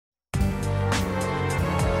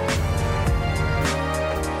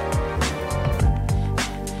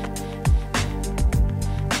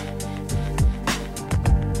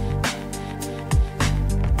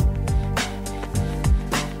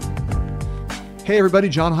Hey everybody,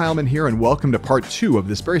 John Heilman here, and welcome to part 2 of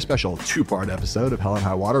this very special 2-part episode of Hell and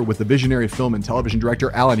High Water with the visionary film and television director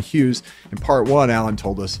Alan Hughes. In part 1, Alan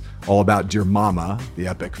told us all about Dear Mama, the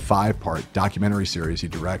epic 5-part documentary series he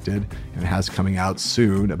directed and has coming out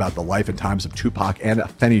soon about the life and times of Tupac and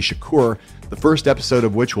Afeni Shakur, the first episode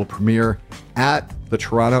of which will premiere at the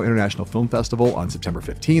Toronto International Film Festival on September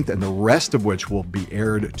 15th, and the rest of which will be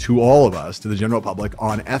aired to all of us, to the general public,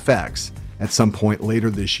 on FX at some point later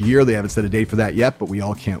this year. They haven't set a date for that yet, but we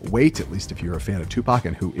all can't wait, at least if you're a fan of Tupac,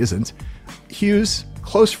 and who isn't. Hughes,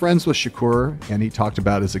 close friends with Shakur, and he talked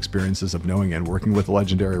about his experiences of knowing and working with the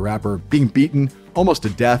legendary rapper, being beaten almost to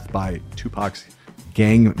death by Tupac's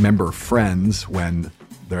gang member friends when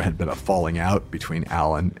there had been a falling out between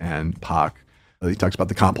Alan and Pac. He talks about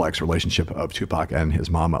the complex relationship of Tupac and his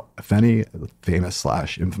mom, Afeni, the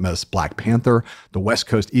famous/infamous Black Panther, the West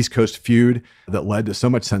Coast-East Coast feud that led to so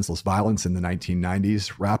much senseless violence in the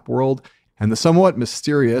 1990s rap world, and the somewhat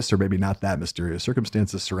mysterious, or maybe not that mysterious,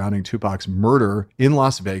 circumstances surrounding Tupac's murder in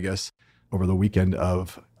Las Vegas over the weekend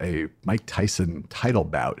of a Mike Tyson title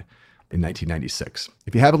bout in 1996.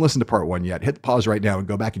 If you haven't listened to part 1 yet, hit the pause right now and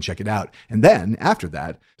go back and check it out. And then, after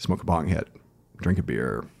that, smoke a bong hit, drink a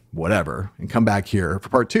beer, whatever, and come back here for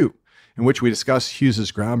part 2, in which we discuss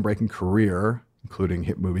Hughes' groundbreaking career, including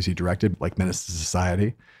hit movies he directed like Menace to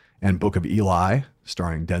Society and Book of Eli,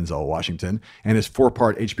 starring Denzel Washington, and his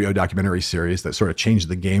 4-part HBO documentary series that sort of changed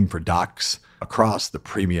the game for docs across the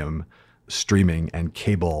premium streaming and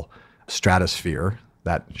cable stratosphere.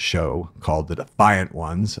 That show called The Defiant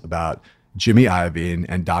Ones, about Jimmy Iovine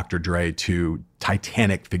and Dr. Dre, two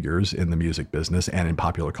titanic figures in the music business and in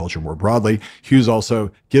popular culture more broadly. Hughes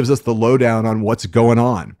also gives us the lowdown on what's going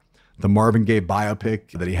on. The Marvin Gaye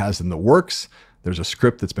biopic that he has in the works. There's a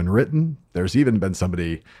script that's been written. There's even been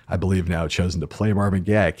somebody, I believe now, chosen to play Marvin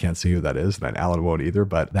Gaye. I can't see who that is, and Alan won't either,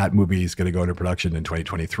 but that movie is going to go into production in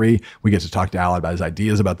 2023. We get to talk to Alan about his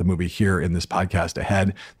ideas about the movie here in this podcast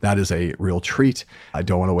ahead. That is a real treat. I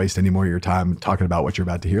don't want to waste any more of your time talking about what you're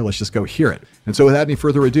about to hear. Let's just go hear it. And so without any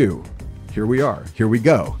further ado, here we are. Here we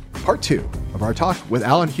go. Part 2 of our talk with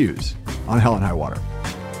Alan Hughes on Hell and High Water.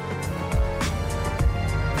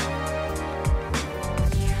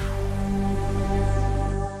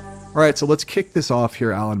 All right, so let's kick this off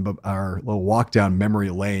here, Alan, our little walk down memory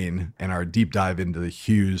lane and our deep dive into the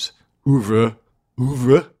Hughes oeuvre,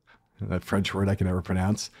 that French word I can never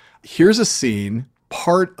pronounce. Here's a scene,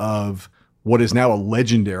 part of what is now a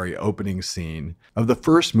legendary opening scene of the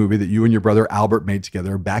first movie that you and your brother Albert made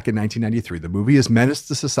together back in 1993. The movie is Menace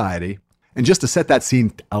to Society. And just to set that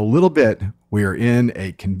scene a little bit, we are in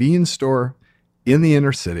a convenience store in the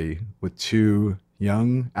inner city with 2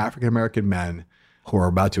 young African-American men who are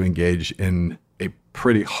about to engage in a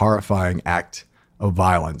pretty horrifying act of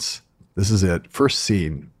violence. This is it. First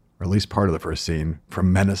scene, or at least part of the first scene,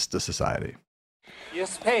 from Menace to Society.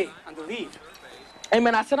 Yes, pay and leave. Hey,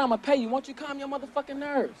 man, I said I'm gonna pay you. Won't you calm your motherfucking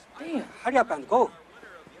nerves? Damn. Hurry up and go.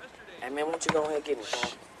 Hey, man, won't you go ahead and get me,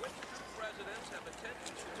 Sean?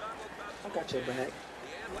 I got your bag.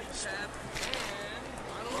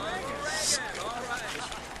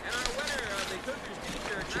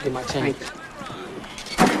 You get my change.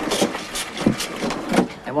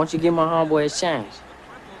 And won't you give my homeboy his change?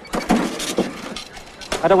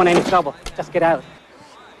 I don't want any trouble. Just get out.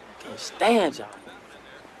 Can't stand y'all.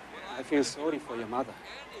 I feel sorry for your mother.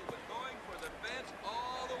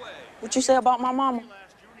 What you say about my mama?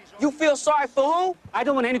 You feel sorry for who? I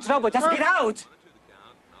don't want any trouble. Just get out.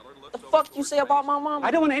 The fuck you say about my mama?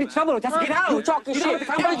 I don't want any trouble. Just get out. You talking shit. Every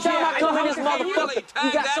time I come in this motherfucker,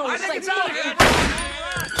 you got something to say.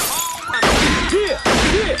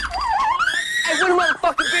 Yeah. Hey, where the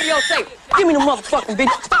motherfucking videotape? Give me the motherfucking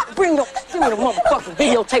video. Stop, give me the motherfucking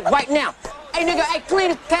videotape right now. Hey, nigga, hey,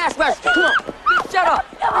 clean the cash register. Come on. Shut up.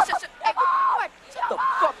 Shut the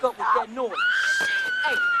fuck up with that noise.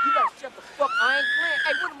 Hey, you better shut the fuck. I ain't playing.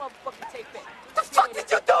 Hey, where the motherfucking tape at? What the fuck did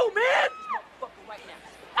you do, man? This motherfucker right now.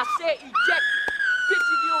 I said eject. Bitch,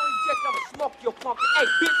 if you don't eject, I'ma smoke your pumpkin. Hey,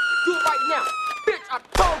 bitch, do it right now. Bitch, I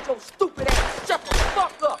told your stupid ass. Shut the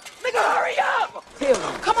fuck up. Nigga, hurry up.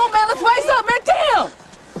 Come on, man, let's race up, man. Damn.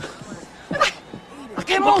 I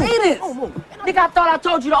can't believe this. Nigga, I thought I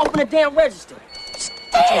told you to open the damn register.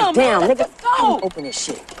 Damn, nigga. Go. Open this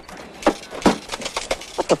shit.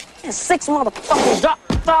 What the? F- 6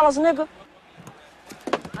 motherfucking dollars, nigga.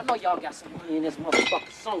 I know y'all got some money in this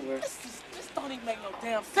motherfucker somewhere. This don't even make no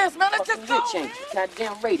damn sense, man. Let's just go. Change it.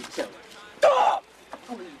 Goddamn radio killer. I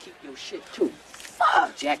told you to keep your shit too.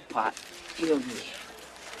 Fuck. Jackpot. Hell yeah.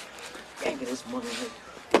 Gang of this money,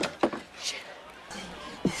 nigga. Shit.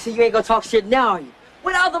 See, you ain't gonna talk shit now, are you?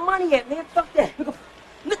 Where the other money at, man? Fuck that.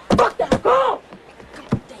 Fuck that. Go on.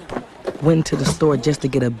 went into the store just to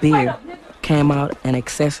get a beer, came out an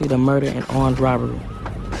accessory to murder and armed robbery.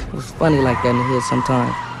 It was funny like that in the hood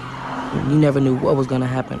sometimes. You never knew what was going to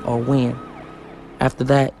happen or when. After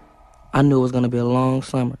that, I knew it was going to be a long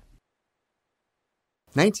summer.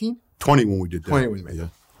 19? 20 when we did that. 20 when we made yeah.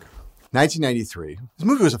 1993. This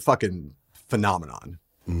movie was a fucking phenomenon.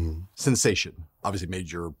 Sensation. Obviously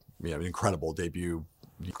made your incredible debut.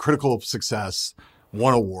 Critical success.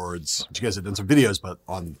 Won awards. You guys had done some videos, but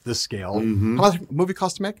on this scale. How much did the movie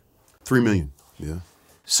cost to make? $3 million. Yeah.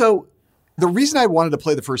 So the reason I wanted to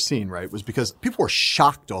play the first scene, right, was because people were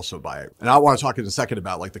shocked also by it. And I want to talk in a second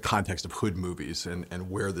about like the context of hood movies and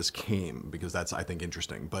where this came, because that's, I think,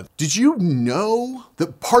 interesting. But did you know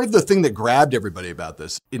that part of the thing that grabbed everybody about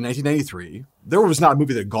this in 1993, there was not a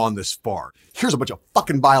movie that had gone this far. Here's a bunch of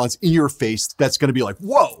fucking violence in your face that's going to be like,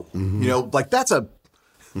 whoa, like that's a,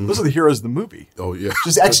 those are the heroes of the movie. Oh, yeah.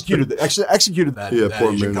 Just executed that that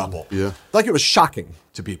Asian couple. Yeah. Like it was shocking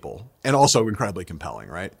to people and also incredibly compelling,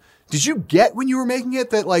 right? Did you get when you were making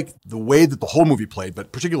it that like the way that the whole movie played,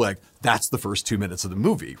 but particularly like that's the first 2 minutes of the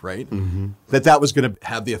movie, right? That was going to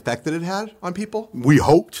have the effect that it had on people? We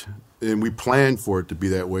hoped and we planned for it to be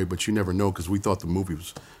that way, but you never know because we thought the movie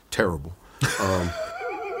was terrible.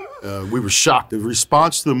 We were shocked. The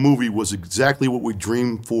response to the movie was exactly what we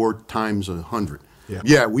dreamed for times 100.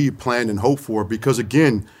 Yeah, we planned and hoped for it because,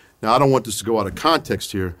 again, now I don't want this to go out of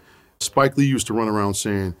context here. Spike Lee used to run around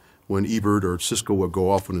saying when Ebert or Siskel would go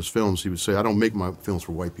off on his films, he would say, I don't make my films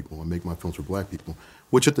for white people. I make my films for black people,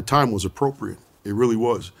 which at the time was appropriate. It really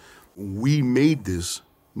was. We made this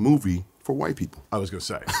movie for white people. I was going to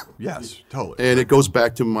say, yes, totally. And it goes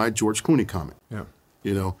back to my George Clooney comment. Yeah.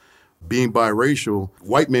 You know, being biracial,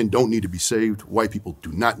 white men don't need to be saved. White people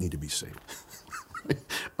do not need to be saved.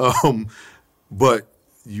 But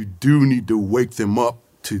you do need to wake them up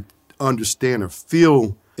to understand or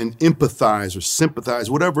feel and empathize or sympathize,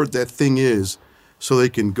 whatever that thing is, so they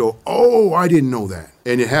can go, oh, I didn't know that.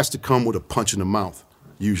 And it has to come with a punch in the mouth,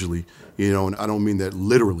 usually, and I don't mean that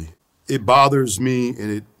literally. It bothers me, and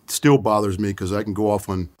it still bothers me because I can go off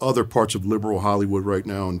on other parts of liberal Hollywood right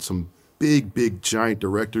now and some big, giant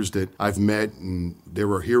directors that I've met, and they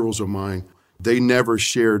were heroes of mine. They never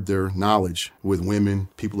shared their knowledge with women,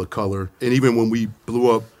 people of color. And even when we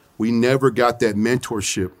blew up, we never got that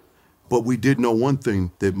mentorship. But we did know one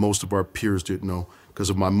thing that most of our peers didn't know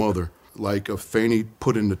because of my mother. Like Fanny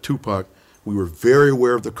put into Tupac, we were very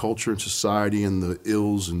aware of the culture and society and the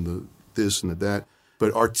ills and the this and the that.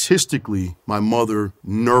 But artistically, my mother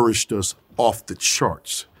nourished us off the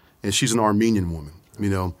charts. And she's an Armenian woman,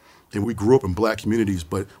 and we grew up in black communities.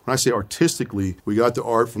 But when I say artistically, we got the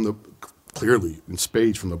art from clearly in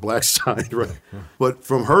spades from the black side, right? Yeah. But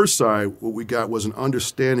from her side, what we got was an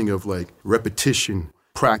understanding of like repetition,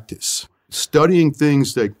 practice, studying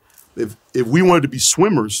things that if we wanted to be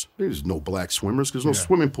swimmers, there's no black swimmers because there's no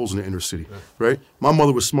swimming pools in the inner city, right? My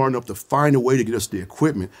mother was smart enough to find a way to get us the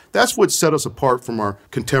equipment. That's what set us apart from our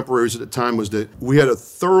contemporaries at the time, was that we had a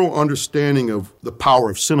thorough understanding of the power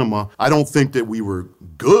of cinema. I don't think that we were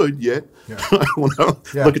good yet when I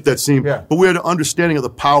look at that scene, but we had an understanding of the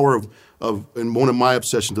power of and one of my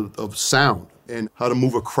obsessions of sound and how to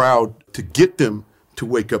move a crowd to get them to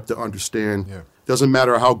wake up to understand. Doesn't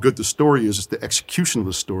matter how good the story is, it's the execution of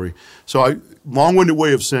the story. So long-winded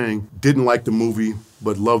way of saying, didn't like the movie,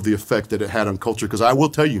 but loved the effect that it had on culture. Because I will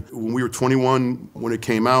tell you, when we were 21, when it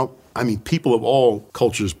came out, I mean, people of all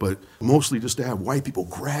cultures, but mostly just to have white people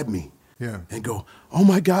grab me and go, oh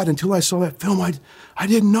my God, until I saw that film, I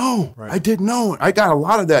didn't know. Right. I didn't know. I got a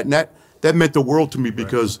lot of that, and that meant the world to me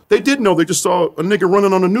because they did know. They just saw a nigga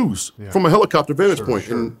running on the news from a helicopter vantage point.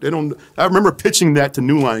 Sure. And they don't. I remember pitching that to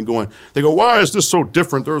New Line going, they go, why is this so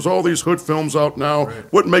different? There's all these hood films out now.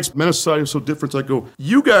 Right. What makes Menace Society so different? I go,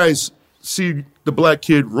 you guys see the black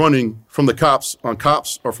kid running from the cops on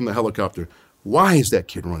cops or from the helicopter. Why is that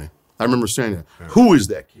kid running? I remember saying that. Yeah. Who is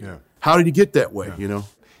that kid? Yeah. How did he get that way,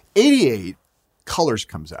 88, Colors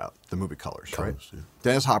comes out, the movie Colors, right? Yeah.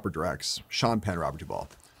 Dennis Hopper directs, Sean Penn, Robert Duvall.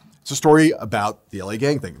 It's a story about the LA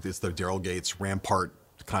gang thing. It's the Daryl Gates, Rampart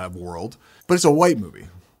kind of world. But it's a white movie.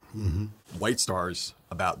 Mm-hmm. White stars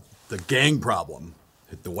about the gang problem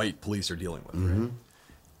that the white police are dealing with. Mm-hmm. Right?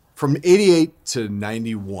 From 88 to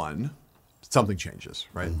 91, something changes,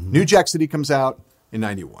 right? Mm-hmm. New Jack City comes out in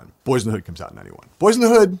 91. Boys in the Hood comes out in 91. Boys in the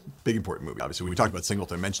Hood, big important movie. Obviously, we talked about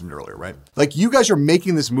Singleton. I mentioned it earlier, right? Like, you guys are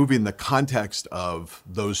making this movie in the context of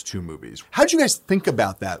those two movies. How'd you guys think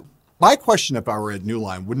about that? My question, if I were at New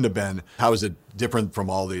Line, wouldn't have been, how is it different from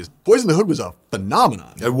all these? Boys in the Hood was a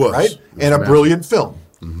phenomenon. It was. Right? And a brilliant film.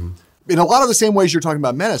 Mm-hmm. In a lot of the same ways you're talking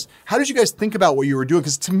about Menace, how did you guys think about what you were doing?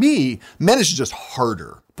 Because to me, Menace is just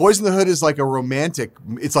harder. Boys in the Hood is like a romantic,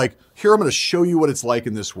 it's like, here, I'm going to show you what it's like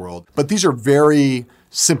in this world. But these are very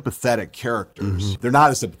sympathetic characters. They're not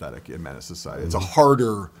as sympathetic in Menace Society. It's a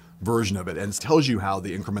harder version of it. And it tells you how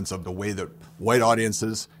the increments of the way that white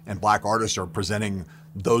audiences and black artists are presenting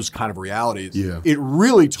those kind of realities. Yeah. It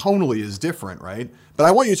really tonally is different, right? But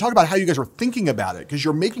I want you to talk about how you guys were thinking about it, because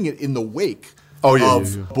you're making it in the wake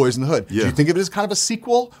of Boys in the Hood. Yeah. Do you think of it as kind of a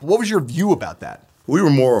sequel? What was your view about that? We were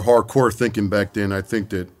more hardcore thinking back then. I think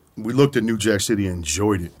that we looked at New Jack City and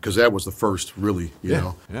enjoyed it because that was the first, really, you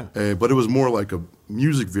know. Yeah. But it was more like a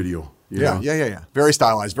music video. You know? Yeah. Very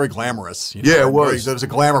stylized, very glamorous. You know? Yeah, it was. It was a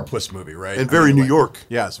glamour puss movie, right? And very New York.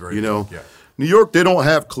 Yeah, it's very you know. Yeah. New York, they don't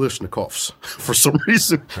have Kalashnikovs for some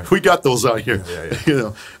reason. We got those out here. Yeah. You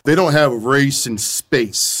know, they don't have race and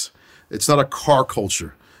space. It's not a car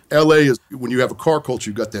culture. LA is, when you have a car culture,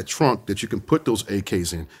 you got that trunk that you can put those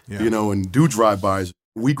AKs in, you know, and do drive-bys.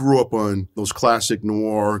 We grew up on those classic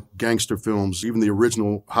noir gangster films, even the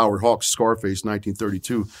original Howard Hawks Scarface,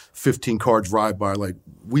 1932, 15-car drive-by. Like,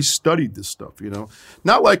 we studied this stuff, you know.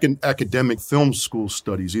 Not like an academic film school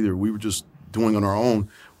studies either. We were just doing on our own.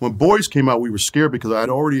 When Boys came out, we were scared because I had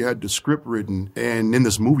already had the script written, and then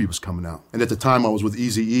this movie was coming out. And at the time, I was with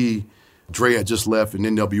Eazy-E. Dre had just left, and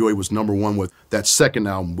NWA was #1 with that second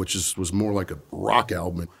album, which was more like a rock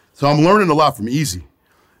album. So I'm learning a lot from Eazy.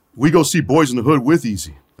 We go see Boys in the Hood with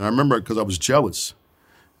Eazy. And I remember because I was jealous.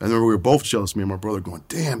 And then we were both jealous, me and my brother, going,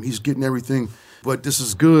 damn, he's getting everything, but this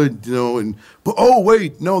is good, you know. But oh,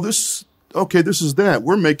 wait, no, this is that.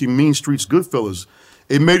 We're making Mean Streets Goodfellas.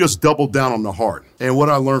 It made us double down on the heart. And what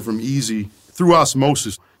I learned from Eazy, through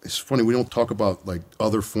osmosis, it's funny, we don't talk about like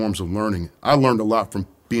other forms of learning. I learned a lot from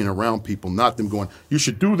being around people, not them going, you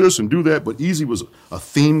should do this and do that. But Eazy was a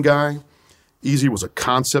theme guy. Eazy was a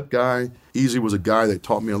concept guy. Eazy was a guy that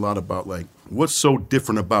taught me a lot about like, what's so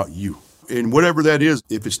different about you? And whatever that is,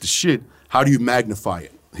 if it's the shit, how do you magnify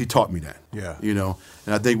it? He taught me that. Yeah. You know,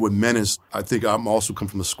 and I think with Menace, I think I'm also come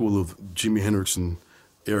from the school of Jimi Hendrix and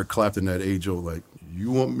Eric Clapton, that age old, like, you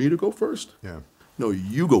want me to go first? Yeah. No,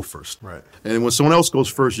 you go first. Right. And when someone else goes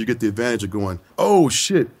first, you get the advantage of going, oh,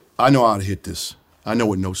 shit, I know how to hit this. I know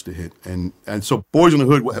what notes to hit. And so Boys in the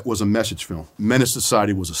Hood was a message film. Menace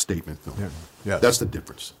Society was a statement film. Yeah. Yes. That's the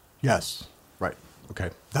difference. Yes. Right.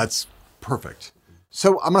 Okay. That's perfect.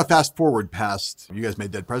 So I'm going to fast forward past, you guys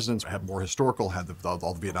made Dead Presidents, have more historical, had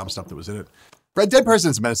all the Vietnam stuff that was in it. Dead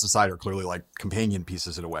Presidents and Menace Society are clearly like companion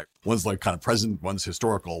pieces in a way. One's like kind of present, one's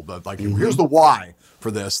historical, but like here's the why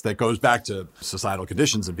for this that goes back to societal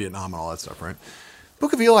conditions in Vietnam and all that stuff, right?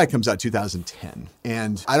 Book of Eli comes out 2010.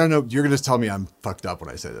 And I don't know, you're going to tell me I'm fucked up when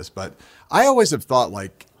I say this, but I always have thought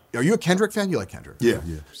like, are you a Kendrick fan? You like Kendrick? Yeah.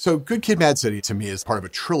 So Good Kid, Mad City to me is part of a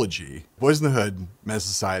trilogy. Boys in the Hood, Menace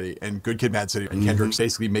Society, and Good Kid, Mad City. And Kendrick's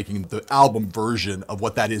basically making the album version of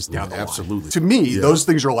what that is down the line. Absolutely. To me, those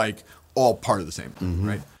things are like all part of the same thing,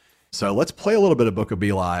 right? So let's play a little bit of Book of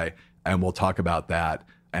Eli, and we'll talk about that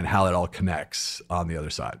and how it all connects on the other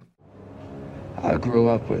side. I grew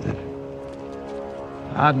up with it.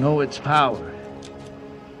 I know its power.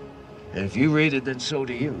 And if you read it, then so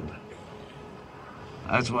do you.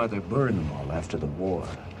 That's why they burned them all after the war.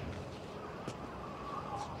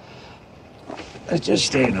 It's just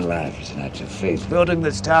staying alive is an act of faith. Building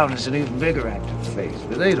this town is an even bigger act of faith,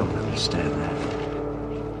 but they don't understand that.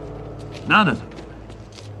 None of them.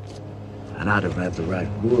 And I don't have the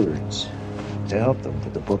right words to help them,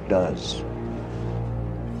 but the book does.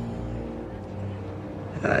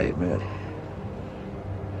 I admit,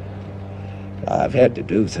 I've had to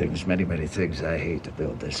do things, many, many things I hate to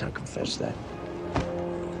build this, I confess that.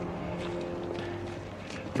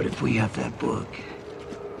 But if we have that book,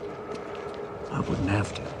 I wouldn't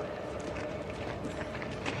have to.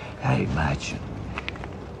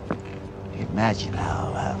 Imagine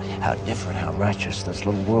how different, how righteous this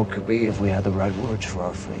little world could be if we had the right words for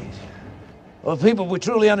our faith. Well, people would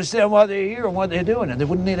truly understand why they're here and what they're doing, and they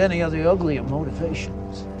wouldn't need any of the uglier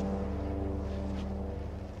motivations.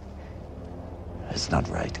 It's not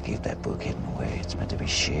right to keep that book hidden away. It's meant to be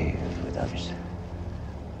shared with others.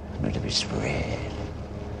 It's meant to be spread.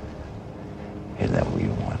 Is that what you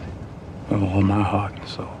want? With all my heart and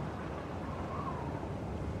soul.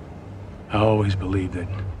 I always believed that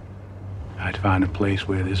I'd find a place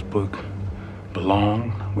where this book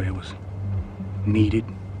belonged, where it was needed.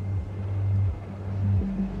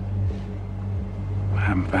 I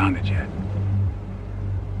haven't found it yet.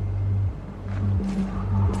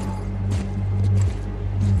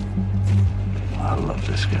 I love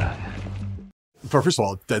this guy. First of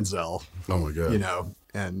all, Denzel. Oh, my God. You know,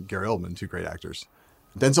 and Gary Oldman, two great actors.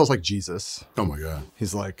 Denzel's like Jesus. Oh my God.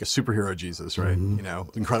 He's like a superhero Jesus, right? You know,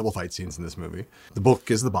 incredible fight scenes in this movie. The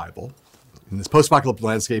book is the Bible. In this post-apocalyptic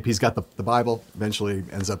landscape, he's got the Bible, eventually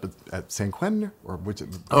ends up at San Quentin, or which?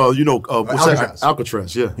 Oh, you know, what's Alcatraz. that?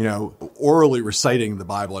 Alcatraz, yeah. You know, orally reciting the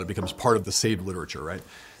Bible, and it becomes part of the saved literature, right?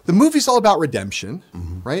 The movie's all about redemption,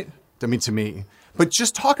 right? I mean, to me. But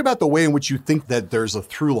just talk about the way in which you think that there's a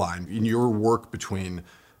through line in your work between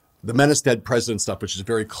the Menace Dead President stuff, which is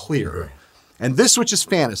very clear, and this, which is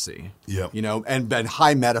fantasy, you know, and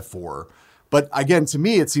high metaphor. But again, to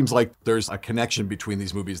me, it seems like there's a connection between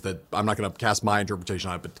these movies that I'm not going to cast my interpretation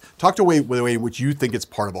on it, but talk to the way in which you think it's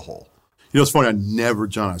part of a whole. You know, it's funny. I never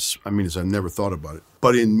thought about it.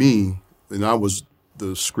 But in me, and I was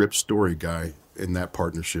the script story guy in that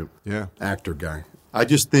partnership, actor guy. I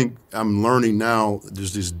just think I'm learning now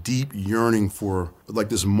there's this deep yearning for like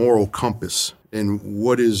this moral compass and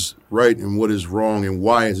what is right and what is wrong and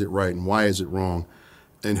why is it right and why is it wrong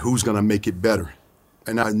and who's going to make it better.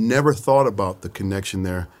 And I never thought about the connection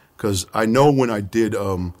there because I know when I did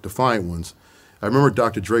Defiant Ones, I remember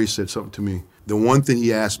Dr. Dre said something to me. The one thing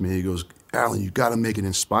he asked me, he goes, Alan, you got to make it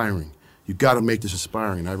inspiring. You got to make this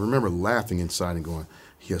inspiring. And I remember laughing inside and going,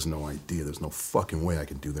 he has no idea. There's no fucking way I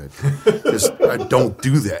can do that. I don't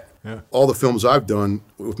do that. Yeah. All the films I've done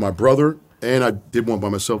with my brother, and I did one by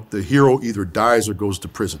myself, the hero either dies or goes to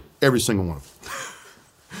prison. Every single one of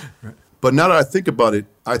them. Right. But now that I think about it,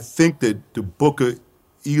 I think that the Book of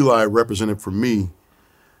Eli represented for me,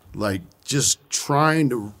 like just trying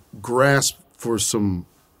to grasp for some,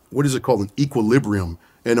 what is it called, an equilibrium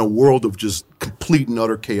in a world of just complete and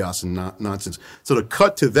utter chaos and nonsense. So to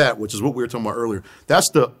cut to that, which is what we were talking about earlier, that's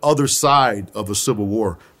the other side of a civil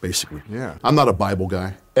war, basically. Yeah. I'm not a Bible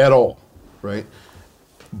guy at all, right?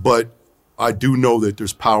 But I do know that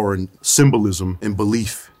there's power in symbolism and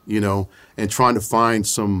belief, you know, and trying to find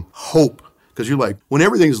some hope. Because you're like, when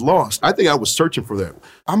everything's lost, I think I was searching for that.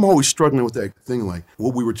 I'm always struggling with that thing, like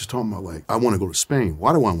what we were just talking about, like, I want to go to Spain.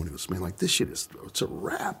 Why do I want to go to Spain? Like, this shit it's a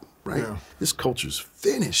wrap, right? Yeah. This culture's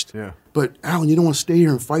finished. Yeah. But, Alan, you don't want to stay here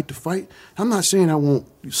and fight the fight? I'm not saying I won't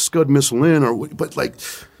scud missile in, but, like,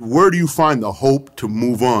 where do you find the hope to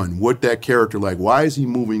move on? What that character, like, why is he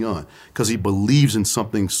moving on? Because he believes in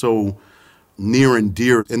something so near and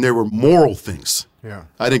dear, and there were moral things. Yeah.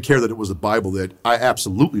 I didn't care that it was the Bible that I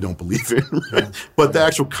absolutely don't believe in. Right? Yeah. But the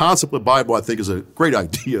actual concept of the Bible, I think, is a great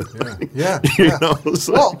idea. Yeah. You know,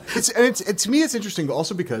 so. Well, to me, it's interesting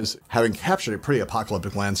also because having captured a pretty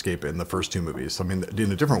apocalyptic landscape in the first two movies, I mean,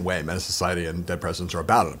 in a different way, Menace Society and Dead Presidents are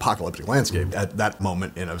about an apocalyptic landscape at that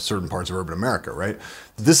moment in certain parts of urban America, right?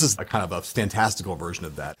 This is a kind of a fantastical version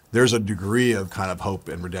of that. There's a degree of kind of hope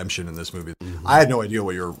and redemption in this movie. I had no idea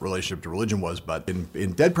what your relationship to religion was, but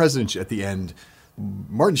in Dead Presidents at the end,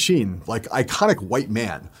 Martin Sheen, like iconic white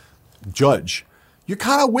man, judge, you're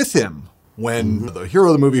kind of with him when the hero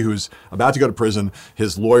of the movie who's about to go to prison,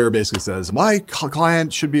 his lawyer basically says, my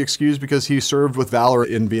client should be excused because he served with valor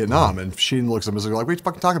in Vietnam. And Sheen looks at him and is like, what are you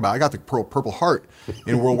fucking talking about? I got the Purple Heart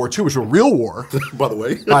in World War II, which was a real war. By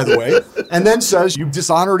the way. And then says, you've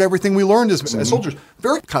dishonored everything we learned as soldiers.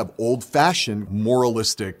 Very kind of old-fashioned,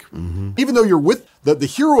 moralistic. Even though you're with the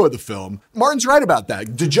hero of the film, Martin's right about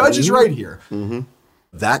that. The judge is right here.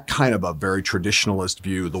 That kind of a very traditionalist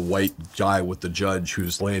view, the white guy with the judge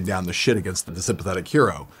who's laying down the shit against the sympathetic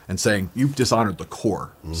hero and saying, you've dishonored the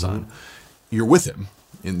core, son. You're with him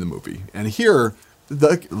in the movie. And here,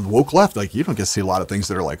 the woke left, like, you don't get to see a lot of things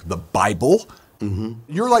that are like the Bible.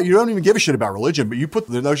 You're like, you don't even give a shit about religion, but you put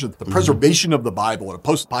the notion of the preservation of the Bible in a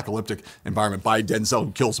post-apocalyptic environment by Denzel,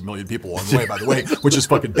 who kills 1 million people along the way, by the way, which is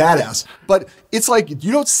fucking badass. But it's like,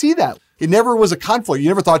 you don't see that. It never was a conflict. You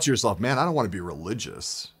never thought to yourself, man, I don't want to be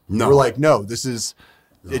religious. No. You're like, no, this is...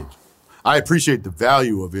 No. I appreciate the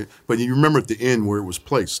value of it, but you remember at the end where it was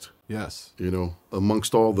placed. Yes. You know,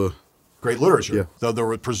 amongst all the... Great literature. Yeah. Though there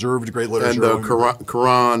were preserved great literature. And the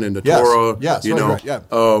Quran and the Torah. Yes, you know. Right, yeah.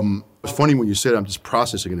 It's funny when you said it, I'm just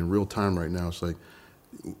processing it in real time right now. It's like,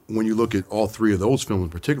 when you look at all three of those films in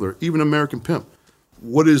particular, even American Pimp,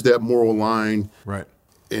 what is that moral line? Right.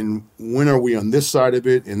 And when are we on this side of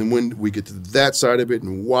it? And then when do we get to that side of it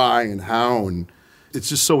and why and how? And it's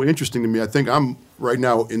just so interesting to me. I think I'm right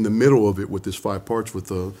now in the middle of it with this 5 parts with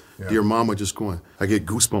Dear Mama just going. I get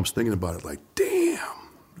goosebumps thinking about it like, damn,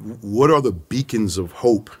 what are the beacons of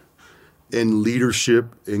hope and leadership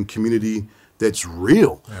and community that's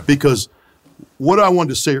real? Yeah. Because what I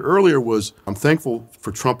wanted to say earlier was I'm thankful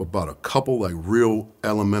for Trump about a couple like real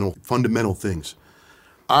elemental, fundamental things.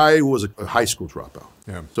 I was a high school dropout.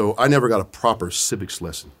 Yeah. So I never got a proper civics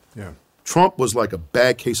lesson. Yeah. Trump was like a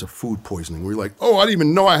bad case of food poisoning. Where you're like, oh, I didn't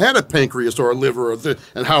even know I had a pancreas or a liver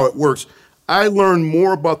and how it works. I learned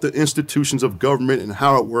more about the institutions of government and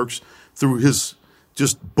how it works through his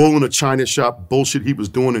just bull in a china shop bullshit he was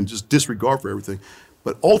doing and just disregard for everything.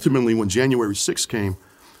 But ultimately, when January 6th came,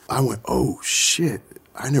 I went, oh, shit,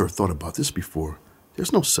 I never thought about this before.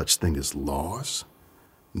 There's no such thing as laws.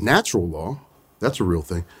 Natural law, that's a real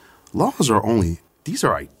thing. Laws are these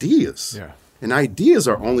are ideas. Yeah. And ideas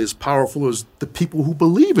are only as powerful as the people who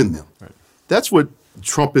believe in them. Right. That's what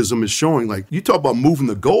Trumpism is showing. Like, you talk about moving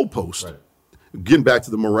the goalpost. Right. Getting back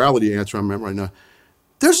to the morality answer I'm at right now.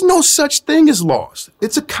 There's no such thing as laws.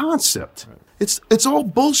 It's a concept. Right. It's all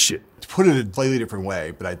bullshit. To put it in a slightly different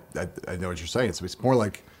way, but I know what you're saying. So it's more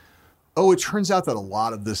like, oh, it turns out that a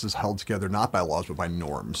lot of this is held together not by laws, but by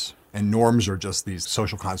norms. And norms are just these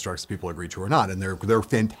social constructs that people agree to or not. And they're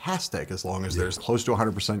fantastic as long as there's close to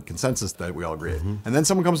 100% consensus that we all agree. Mm-hmm. And then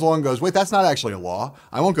someone comes along and goes, wait, that's not actually a law.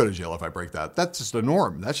 I won't go to jail if I break that. That's just a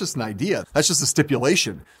norm. That's just an idea. That's just a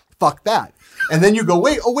stipulation. Fuck that. And then you go,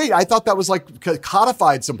 wait, I thought that was like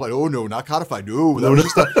codified someplace. Oh, no, not codified. No, that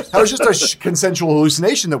was just a consensual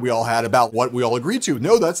hallucination that we all had about what we all agreed to.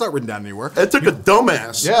 No, that's not written down anywhere. It took a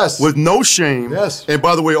dumbass with no shame. Yes. And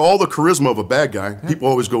by the way, all the charisma of a bad guy. Yeah. People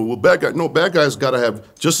always go, well, bad guy. No, bad guy's got to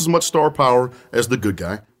have just as much star power as the good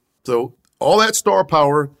guy. So all that star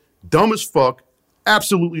power, dumb as fuck,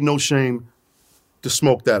 absolutely no shame. To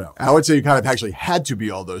smoke that out. I would say you kind of actually had to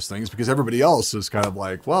be all those things because everybody else is kind of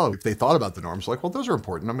like, well, if they thought about the norms, like, well, those are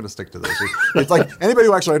important. I'm going to stick to those. It's like anybody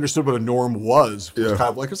who actually understood what a norm was kind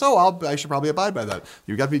of like, I should probably abide by that.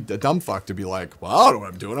 You got to be a dumb fuck to be like, well, I don't know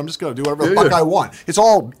what I'm doing. I'm just going to do whatever the fuck I want. It's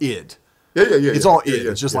all id. Yeah. It's all id.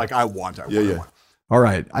 It's just like I want. All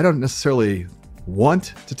right. I don't necessarily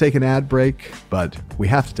want to take an ad break, but we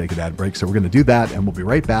have to take an ad break. So we're going to do that. And we'll be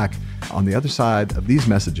right back on the other side of these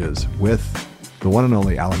messages with the one and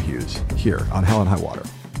only Alan Hughes here on Hell and High Water.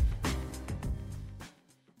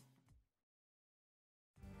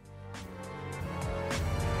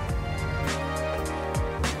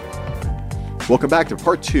 Welcome back to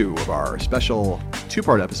part 2 of our special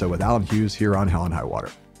 2-part episode with Alan Hughes here on Hell and High Water.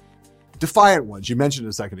 Defiant Ones, you mentioned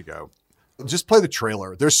a second ago. Just play the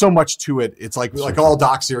trailer. There's so much to it. It's like all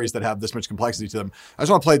doc series that have this much complexity to them. I just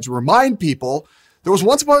want to play it to remind people there was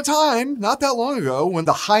once upon a time, not that long ago, when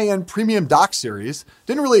the high-end premium doc series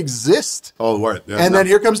didn't really exist. Oh, right. Yeah, and then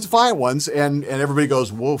here comes Defiant Ones, and everybody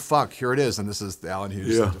goes, whoa, fuck, here it is. And this is the Alan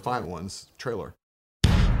Hughes Defiant Ones trailer.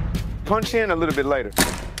 Punch in a little bit later.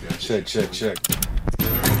 Yeah, check.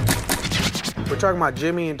 We're talking about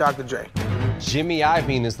Jimmy and Dr. Dre. Jimmy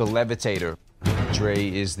Iovine is the levitator. Dre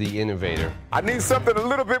is the innovator. I need something a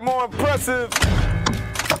little bit more impressive.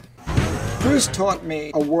 Bruce taught me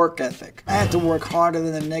a work ethic. I had to work harder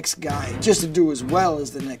than the next guy just to do as well as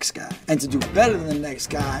the next guy. And to do better than the next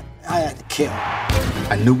guy, I had to kill.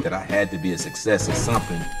 I knew that I had to be a success at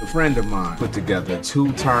something. A friend of mine put together 2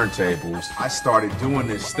 turntables. I started doing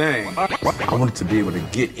this thing. I wanted to be able to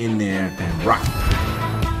get in there and rock.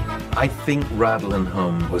 I think Rattle and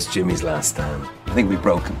Hum was Jimmy's last stand. I think we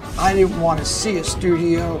broke him. I didn't want to see a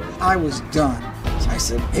studio. I was done. So I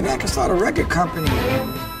said, maybe I can start a record company.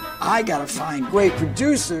 I gotta find great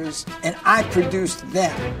producers, and I produced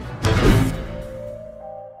them.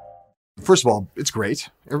 First of all, it's great.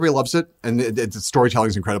 Everybody loves it, and the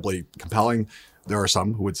storytelling is incredibly compelling. There are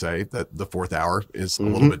some who would say that the 4th hour is a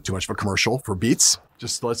little bit too much of a commercial for Beats. I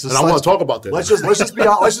want to talk about that. Let's just be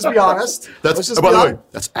honest. By the way,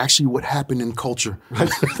 that's actually what happened in culture.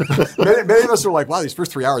 Many of us are like, wow, these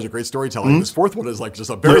first 3 hours are great storytelling. This 4th one is like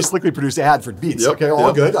just a very slickly produced ad for Beats. Okay,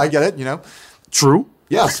 all good. I get it. True.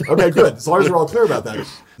 Yes. Okay, good. As long as we're all clear about that.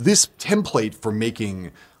 This template for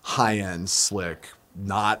making high-end, slick,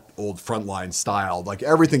 not old frontline style, like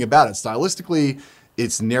everything about it, stylistically,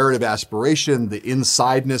 its narrative aspiration, the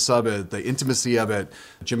insideness of it, the intimacy of it.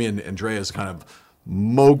 Jimmy and Dre as kind of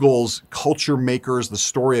moguls, culture makers, the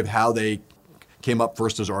story of how they came up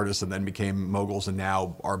first as artists and then became moguls and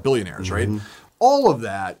now are billionaires, right? All of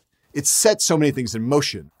that. It set so many things in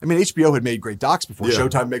motion. I mean, HBO had made great docs before,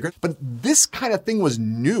 Showtime made great, but this kind of thing was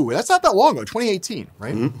new. That's not that long ago, 2018,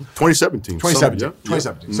 right? 2017.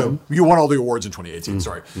 2017. So you won all the awards in 2018,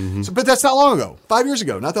 sorry. So, but that's not long ago. 5 years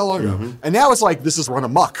ago, not that long ago. And now it's like, this is run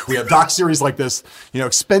amok. We have doc series like this,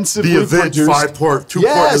 expensively the event, produced. 5-part,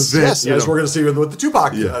 2-part event. Yes, we're going to see with the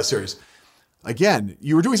Tupac series. Again,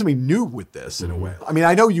 you were doing something new with this in a way. I mean,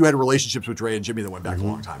 I know you had relationships with Dre and Jimmy that went back a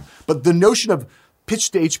long time, but the notion of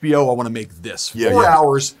pitch to HBO, I want to make this 4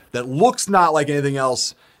 hours that looks not like anything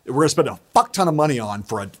else. We're going to spend a fuck ton of money on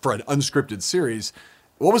for an unscripted series.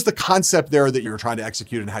 What was the concept there that you were trying to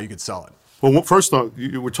execute and how you could sell it? Well, first off,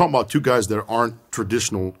 we're talking about two guys that aren't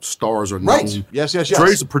traditional stars or known. Right. Yes.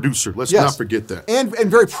 Dre's a producer. Let's not forget that. And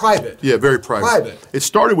very private. Yeah, very private. It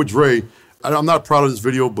started with Dre. I'm not proud of this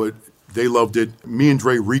video, but they loved it. Me and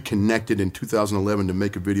Dre reconnected in 2011 to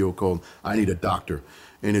make a video called I Need a Doctor.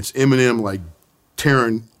 And it's Eminem like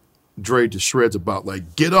tearing Dre to shreds about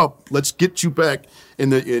like, get up, let's get you back in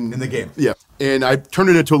the game. Yeah. And I turned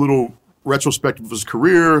it into a little retrospective of his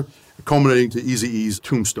career, culminating to Eazy-E's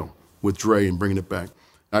Tombstone with Dre and bringing it back.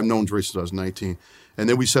 I've known Dre since I was 19. And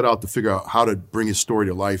then we set out to figure out how to bring his story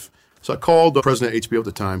to life. So I called the president of HBO at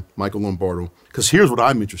the time, Michael Lombardo, because here's what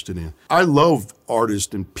I'm interested in. I love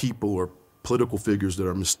artists and people or political figures that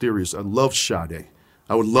are mysterious. I love Sade.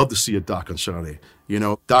 I would love to see a doc on Sade. You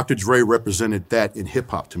know, Dr. Dre represented that in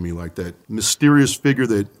hip-hop to me, like that mysterious figure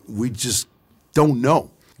that we just don't know.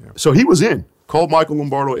 Yeah. So he was in. Called Michael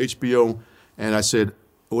Lombardo, HBO, and I said,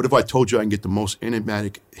 what if I told you I can get the most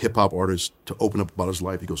enigmatic hip-hop artist to open up about his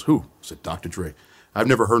life? He goes, who? I said, Dr. Dre. I've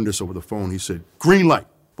never heard this over the phone. He said, green light,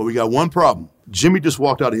 but we got one problem. Jimmy just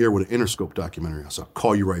walked out of here with an Interscope documentary. I said, I'll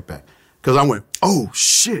call you right back. Because I went, oh,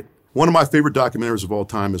 shit. One of my favorite documentaries of all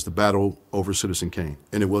time is The Battle Over Citizen Kane,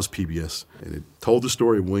 and it was PBS. And it told the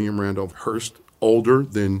story of William Randolph Hearst, older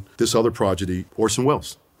than this other prodigy, Orson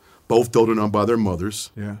Welles. Both doted on by their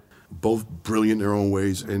mothers. Yeah. Both brilliant in their own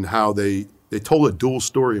ways, and how they told a dual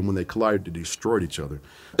story, and when they collided, they destroyed each other.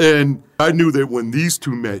 And I knew that when these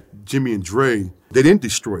two met, Jimmy and Dre, they didn't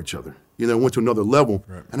destroy each other. You know, went to another level.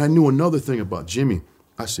 Right. And I knew another thing about Jimmy.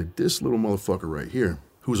 I said, this little motherfucker right here,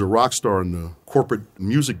 who's a rock star in the corporate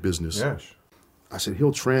music business, yes. I said,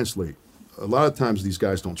 he'll translate. A lot of times these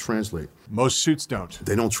guys don't translate. Most suits don't.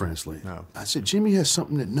 They don't translate. No. I said, Jimmy has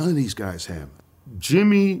something that none of these guys have.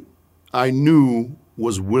 Jimmy, I knew,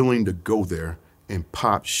 was willing to go there and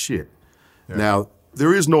pop shit. Yeah. Now,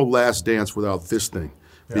 there is no Last Dance without this thing.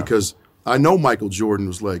 Yeah. Because I know Michael Jordan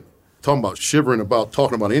was like, talking about shivering about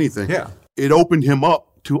talking about anything. Yeah. It opened him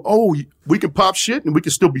up to, oh, we can pop shit and we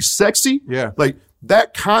can still be sexy. Yeah. Like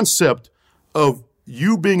that concept of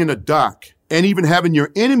you being in a doc and even having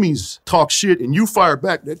your enemies talk shit and you fire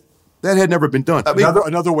back, that had never been done. I mean,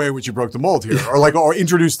 another way in which you broke the mold here, or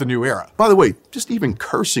introduced the new era. By the way, just even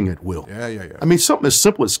cursing at will. Yeah. I mean, something as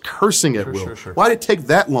simple as cursing at will. Sure. Why did it take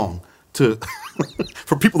that long to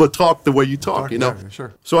for people to talk the way you talk, you know? Yeah,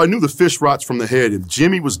 sure. So I knew the fish rots from the head. If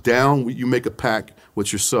Jimmy was down, you make a pact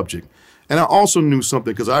with your subject. And I also knew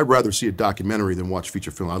something, because I'd rather see a documentary than watch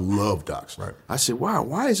feature film. I love docs. Right. I said, wow,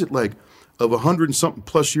 why is it like, of 100 and something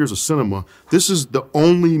plus years of cinema, this is the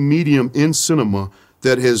only medium in cinema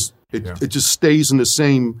that has, it just stays in the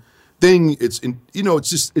same thing.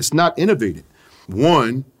 It's not innovative.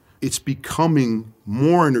 One, it's becoming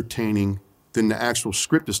more entertaining than the actual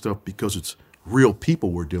scripted stuff because it's real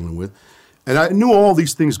people we're dealing with. And I knew all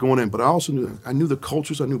these things going in, but I also knew the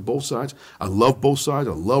cultures. I knew both sides. I love both sides.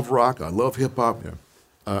 I love rock. I love hip hop.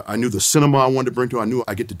 Yeah. I knew the cinema I wanted to bring to. I knew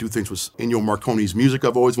I get to do things with Ennio Morricone's music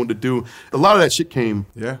I've always wanted to do. A lot of that shit came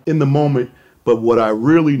in the moment. But what I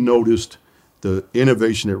really noticed, the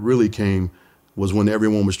innovation that really came, was when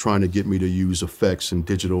everyone was trying to get me to use effects and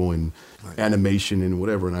digital and animation and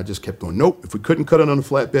whatever. And I just kept going, nope, if we couldn't cut it on a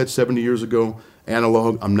flatbed 70 years ago,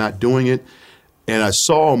 analog, I'm not doing it. And I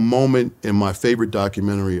saw a moment in my favorite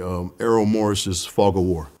documentary, Errol Morris's Fog of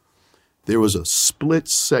War. There was a split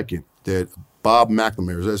second that Bob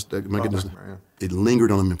McNamara, it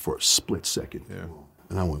lingered on him for a split second. Yeah.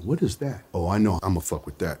 And I went, what is that? Oh, I know, I'm gonna fuck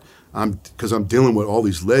with that. Because I'm dealing with all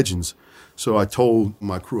these legends. So I told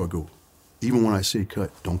my crew, I go, even when I say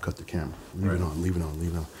cut, don't cut the camera. Leave it on, leave it on,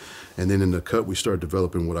 leave it on. And then in the cut, we started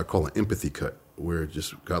developing what I call an empathy cut, where it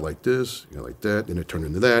just got like this, got like that, then it turned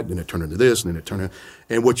into that, then it turned into this, and then it turned into...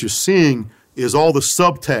 And what you're seeing is all the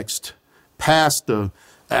subtext past the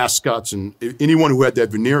ascots, and anyone who had that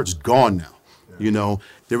veneer, it's gone now. Yeah. You know,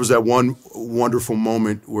 there was that one wonderful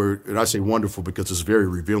moment where, and I say wonderful because it's very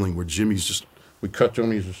revealing, where Jimmy's just, we cut to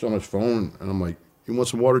him, he's just on his phone, and I'm like, you want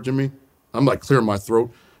some water, Jimmy? I'm like clearing my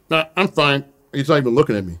throat. Nah, I'm fine. He's not even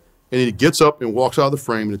looking at me. And he gets up and walks out of the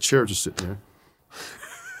frame, and the chair's just sitting there.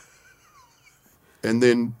 And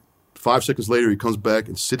then 5 seconds later, he comes back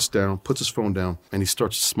and sits down, puts his phone down, and he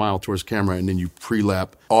starts to smile towards camera, and then you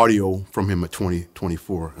pre-lap audio from him at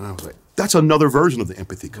 2024. And I was like, that's another version of the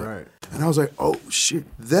empathy cut. Right. And I was like, oh, shit,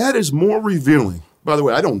 that is more revealing. By the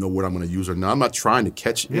way, I don't know what I'm going to use or not. I'm not trying to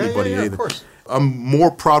catch anybody. Of course. I'm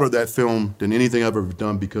more proud of that film than anything I've ever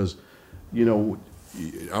done because, you know,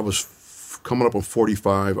 I was coming up on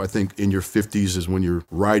 45. I think in your 50s is when you're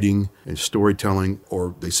writing and storytelling,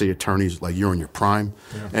 or they say attorneys, like you're in your prime.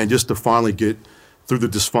 Yeah. And just to finally get through the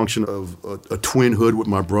dysfunction of a twinhood with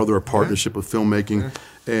my brother, a partnership of filmmaking,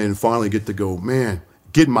 and finally get to go, man,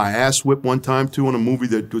 getting my ass whipped one time too on a movie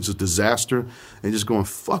that was a disaster and just going,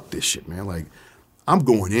 fuck this shit, man. Like, I'm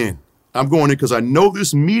going in. I'm going in because I know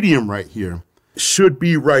this medium right here should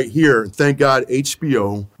be right here. Thank God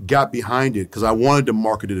HBO got behind it because I wanted to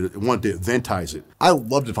market it. I wanted to eventize it. I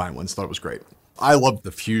loved Defiant Ones. Thought it was great. I loved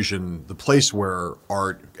the fusion, the place where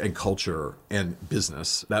art and culture and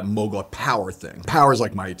business, that mogul power thing. Power is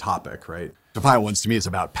like my topic, right? Defiant Ones to me is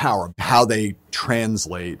about power, how they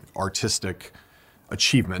translate artistic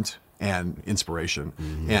achievement and inspiration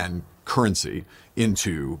and currency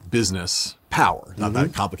into business power. Not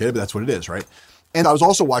that complicated, but that's what it is, right? And I was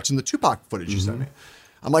also watching the Tupac footage you sent me.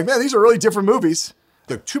 I'm like, man, these are really different movies.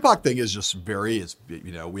 The Tupac thing is just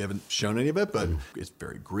we haven't shown any of it, but it's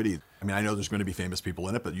very gritty. I mean, I know there's going to be famous people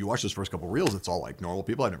in it, but you watch those first couple reels, it's all like normal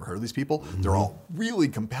people. I've never heard of these people. They're all really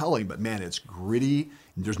compelling, but man, it's gritty.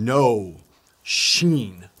 There's no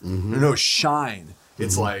sheen. There's no shine.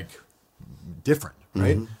 It's like different,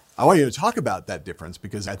 right? I want you to talk about that difference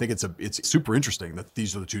because I think it's super interesting that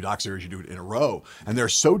these are the two doc series you do it in a row, and they're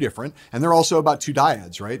so different, and they're also about two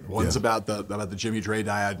dyads, right? One's about the Jimmy Dre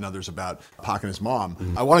dyad, and others about Pac and his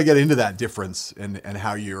mom. I want to get into that difference and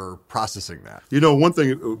how you're processing that. You know, one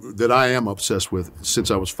thing that I am obsessed with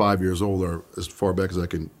since I was 5 years old, or as far back as I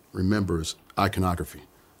can remember, is iconography.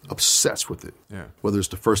 Obsessed with it. Yeah. Whether it's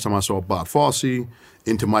the first time I saw Bob Fosse,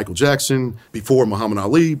 into Michael Jackson, before Muhammad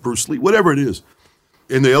Ali, Bruce Lee, whatever it is.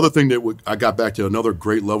 And the other thing that I got back to, another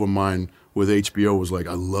great love of mine with HBO was like,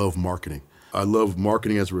 I love marketing. I love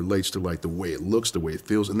marketing as it relates to like the way it looks, the way it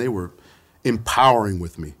feels. And they were empowering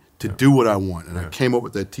with me to do what I want. And I came up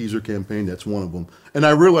with that teaser campaign. That's one of them. And I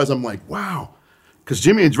realized I'm like, wow. Because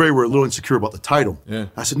Jimmy and Dre were a little insecure about the title. Yeah.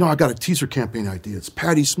 I said, no, I got a teaser campaign idea. It's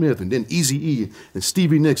Patti Smith and then Eazy-E and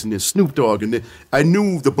Stevie Nicks and then Snoop Dogg. And then I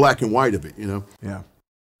knew the black and white of it, you know? Yeah.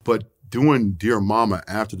 But doing Dear Mama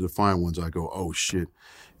after the Defiant Ones, I go, oh, shit.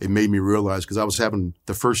 It made me realize, because I was having,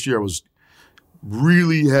 the first year I was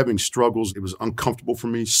really having struggles. It was uncomfortable for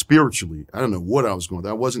me spiritually. I don't know what I was going through.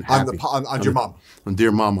 I wasn't happy. On Dear Mama. On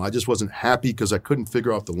Dear Mama. I just wasn't happy because I couldn't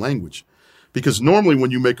figure out the language. Because normally when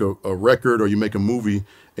you make a record or you make a movie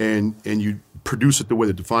and you produce it the way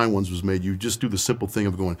the Defiant Ones was made, you just do the simple thing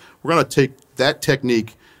of going, we're going to take that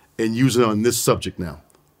technique and use it on this subject now.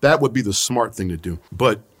 That would be the smart thing to do.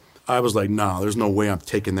 But I was like, nah, there's no way I'm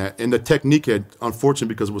taking that. And the technique had,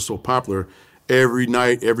 unfortunately, because it was so popular, every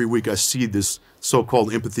night, every week, I see this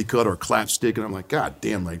so-called empathy cut or clap stick, and I'm like, God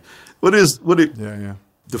damn, like,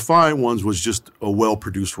 Defiant Ones was just a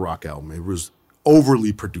well-produced rock album. It was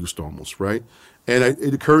overly produced almost, right? And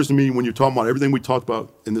it occurs to me when you're talking about everything we talked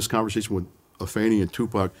about in this conversation with Afeni and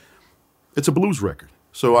Tupac, it's a blues record.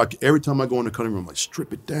 So every time I go in the cutting room, I'm like,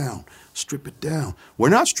 strip it down, strip it down. We're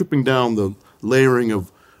not stripping down the layering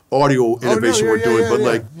of audio innovation we're doing,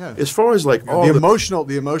 as far as like all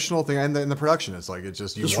the emotional thing and the production, it's like you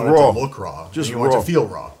want raw. It to look raw, just you want it to feel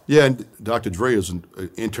raw. Yeah, and Dr. Dre is an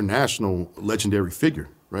international legendary figure,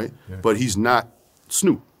 right? Yeah. But he's not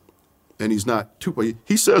Snoop, and he's not Tupac.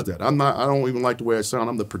 He says that I'm not. I don't even like the way I sound.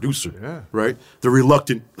 I'm the producer, right? The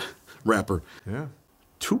reluctant rapper. Yeah.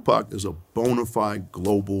 Tupac is a bona fide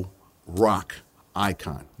global rock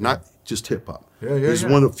icon, not just hip hop. He's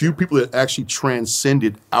one of the few people that actually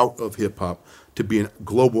transcended out of hip-hop to be a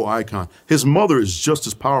global icon. His mother is just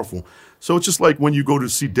as powerful. So it's just like when you go to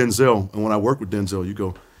see Denzel, and when I work with Denzel, you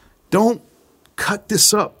go, don't cut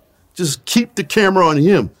this up. Just keep the camera on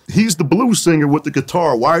him. He's the blues singer with the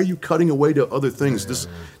guitar. Why are you cutting away to other things?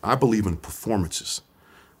 I believe in performances.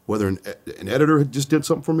 Whether an editor just did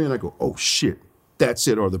something for me, and I go, oh, shit, that's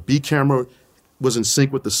it. Or the B camera was in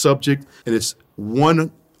sync with the subject, and it's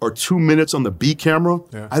 1 or 2 minutes on the B camera,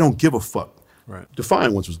 I don't give a fuck. Right.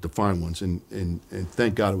 Defiant Ones was Defiant Ones, and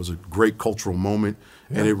thank God it was a great cultural moment,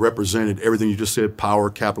 and it represented everything you just said, power,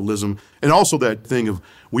 capitalism, and also that thing of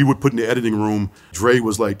we would put in the editing room, Dre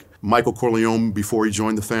was like Michael Corleone before he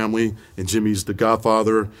joined the family, and Jimmy's the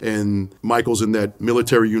Godfather, and Michael's in that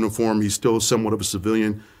military uniform, he's still somewhat of a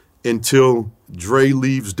civilian, until Dre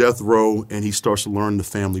leaves death row and he starts to learn the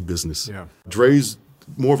family business. Yeah. Dre's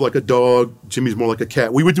more of like a dog, Jimmy's more like a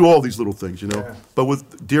cat. We would do all these little things, you know. Yeah. But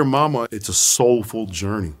with Dear Mama, it's a soulful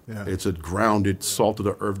journey. Yeah. It's a grounded,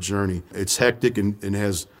 salt-of-the-earth journey. It's hectic and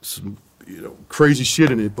has some, crazy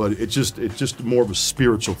shit in it, but it's just more of a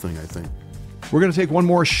spiritual thing, I think. We're going to take one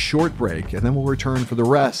more short break, and then we'll return for the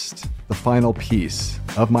rest, the final piece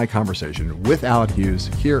of my conversation with Allen Hughes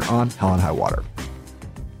here on Hell and High Water.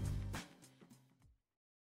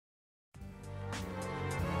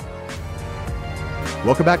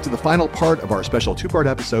 Welcome back to the final part of our special 2-part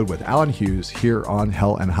episode with Allen Hughes here on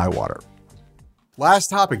Hell and High Water. Last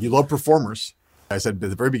topic, you love performers. I said at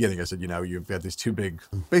the very beginning, I said, you've got these two big,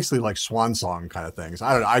 basically like swan song kind of things.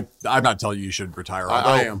 I don't know. I'm not telling you should retire.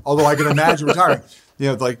 I am. Although I can imagine retiring.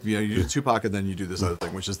 You do Tupac and then you do this other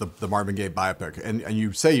thing, which is the Marvin Gaye biopic. And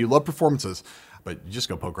you say you love performances, but you just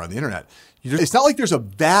go poke around the internet. It's not like there's a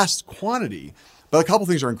vast quantity, but a couple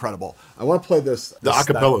things are incredible. I want to play this. The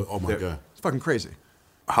acapella. Oh my God. It's fucking crazy.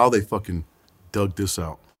 How they fucking dug this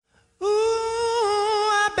out. Ooh,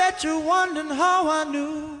 I bet you're wondering how I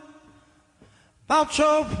knew about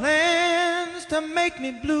your plans to make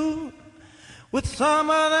me blue with some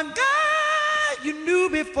other guy you knew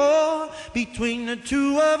before. Between the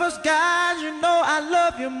two of us guys, you know I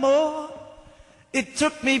love you more. It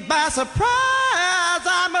took me by surprise,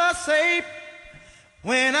 I must say,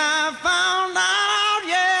 when I found out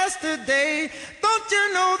yesterday. Don't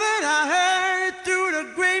you know that I heard it through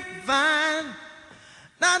the grapevine?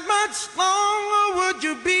 Not much longer would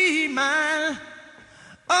you be mine.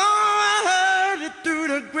 Oh, I heard it through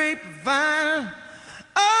the grapevine.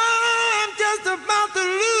 Oh, I'm just about to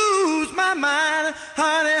lose my mind.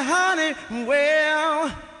 Honey, honey,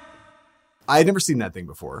 well. I had never seen that thing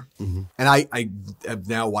before. Mm-hmm. And I have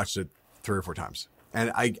now watched it 3 or 4 times.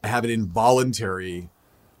 And I have an involuntary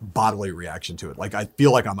bodily reaction to it. Like, I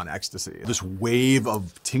feel like I'm on ecstasy. This wave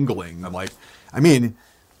of tingling. I'm like,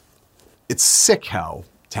 it's sick how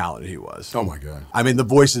talented he was. Oh my God. The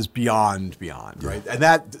voice is beyond, right? And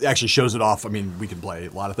that actually shows it off. We can play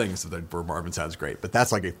a lot of things where Marvin sounds great, but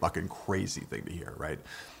that's like a fucking crazy thing to hear, right?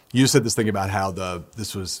 You said this thing about how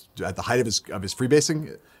this was at the height of his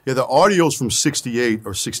freebasing. Yeah, the audio's from 68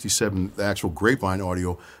 or 67, the actual Grapevine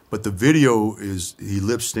audio, but the video is, he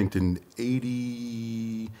lip-synced in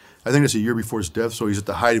 80, I think that's a year before his death, so he's at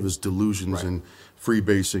the height of his delusions and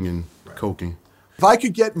freebasing and coking. If I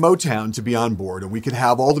could get Motown to be on board and we could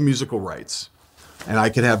have all the musical rights, and I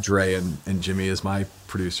could have Dre and Jimmy as my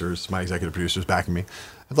producers, my executive producers backing me,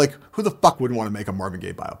 like, who the fuck wouldn't want to make a Marvin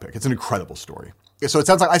Gaye biopic? It's an incredible story. So it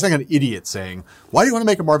sounds like I sound like an idiot saying, why do you want to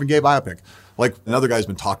make a Marvin Gaye biopic? Like, another guy's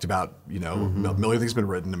been talked about, a million things have been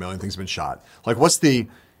written, a million things have been shot. Like,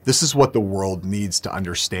 this is what the world needs to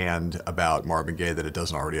understand about Marvin Gaye that it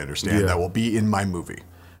doesn't already understand, that will be in my movie.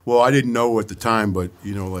 Well, I didn't know at the time, but,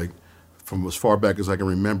 from as far back as I can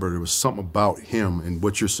remember, there was something about him and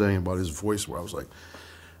what you're saying about his voice where I was like,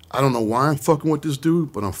 I don't know why I'm fucking with this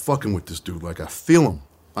dude, but I'm fucking with this dude. Like, I feel him.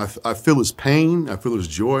 I feel his pain. I feel his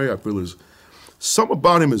joy. I feel his... Something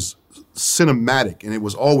about him is cinematic, and it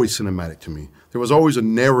was always cinematic to me. There was always a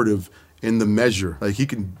narrative in the measure. Like, he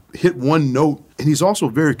can hit one note, and he's also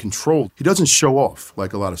very controlled. He doesn't show off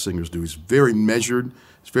like a lot of singers do. He's very measured.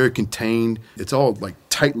 It's very contained. It's all, like,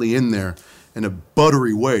 tightly in there in a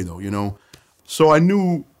buttery way, though, So I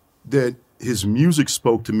knew that his music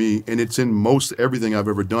spoke to me, and it's in most everything I've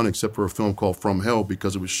ever done except for a film called From Hell,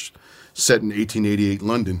 because it was set in 1888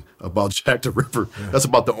 London about Jack the Ripper. Yeah. That's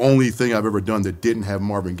about the only thing I've ever done that didn't have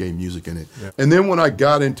Marvin Gaye music in it. Yeah. And then when I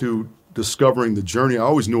got into discovering the journey, I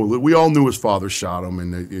always knew a little. We all knew his father shot him,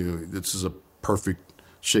 and this is a perfect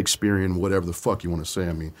Shakespearean, whatever the fuck you want to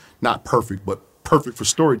say. Not perfect, but perfect for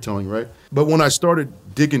storytelling, right? But when I started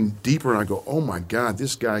digging deeper, and I go, oh my God,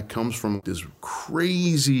 this guy comes from this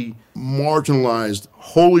crazy, marginalized,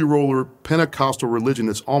 holy roller Pentecostal religion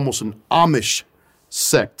that's almost an Amish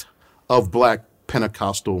sect of black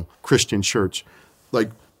Pentecostal Christian church.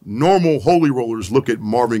 Like, normal holy rollers look at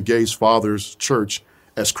Marvin Gaye's father's church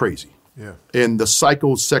as crazy. Yeah. And the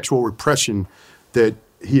psychosexual repression that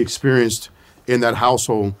he experienced in that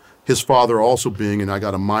household, his father also being, and I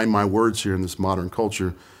got to mind my words here in this modern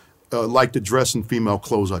culture, liked to dress in female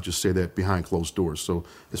clothes, I just say that, behind closed doors. So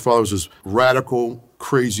his father was this radical,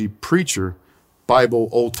 crazy preacher, Bible,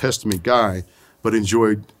 Old Testament guy, but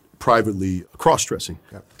enjoyed privately cross-dressing.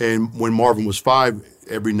 Yep. And when Marvin was 5,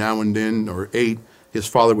 every now and then, or 8, his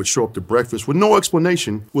father would show up to breakfast with no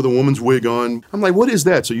explanation, with a woman's wig on. I'm like, what is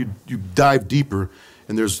that? So you dive deeper,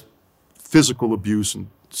 and there's physical abuse and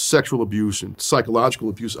sexual abuse and psychological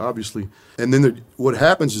abuse, obviously. And then what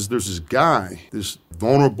happens is there's this guy, this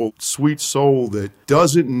vulnerable, sweet soul that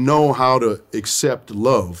doesn't know how to accept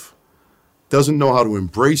love, doesn't know how to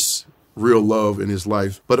embrace real love in his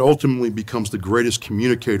life, but ultimately becomes the greatest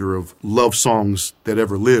communicator of love songs that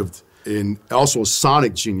ever lived. And also a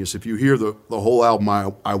sonic genius. If you hear the whole album,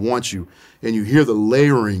 I Want You, and you hear the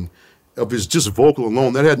layering of his just vocal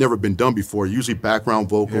alone, that had never been done before. Usually background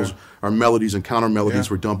vocals or melodies and counter melodies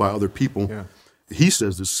were done by other people. Yeah. He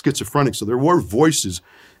says this schizophrenic, so there were voices.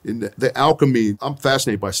 In the alchemy, I'm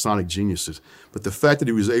fascinated by sonic geniuses, but the fact that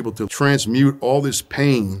he was able to transmute all this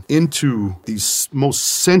pain into these most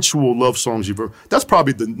sensual love songs you've ever, that's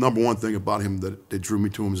probably the number one thing about him that drew me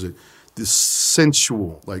to him, is that the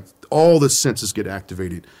sensual, like all the senses get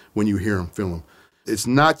activated when you hear him, feel him. It's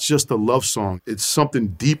not just a love song. It's something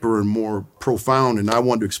deeper and more profound, and I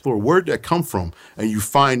wanted to explore where did that come from? And you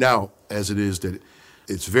find out, as it is, that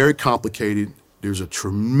it's very complicated. There's a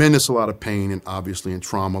tremendous lot of pain and obviously and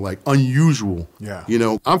trauma, like unusual. Yeah. You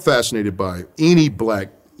know, I'm fascinated by any black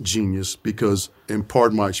genius because, and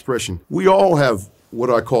pardon my expression, we all have what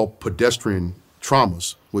I call pedestrian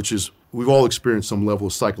traumas, which is we've all experienced some level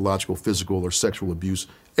of psychological, physical, or sexual abuse.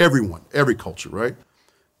 Everyone, every culture, right?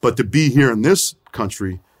 But to be here in this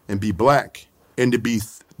country and be black and to be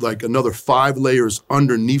like another 5 layers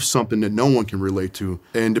underneath something that no one can relate to,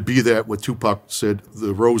 and to be that, what Tupac said,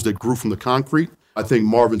 the rose that grew from the concrete, I think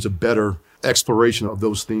Marvin's a better exploration of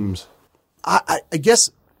those themes. I guess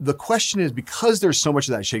the question is, because there's so much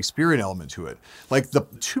of that Shakespearean element to it, like the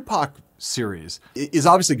Tupac series is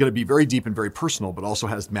obviously going to be very deep and very personal, but also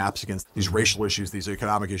has maps against these racial issues, these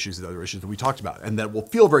economic issues, the other issues that we talked about, and that will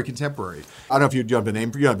feel very contemporary. I don't know if you have a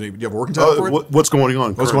name for you. Do you have a working title for it? What's going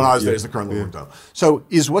on? What's going on is the current working title. So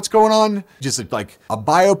is What's Going On just like a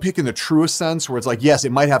biopic in the truest sense, where it's like, yes,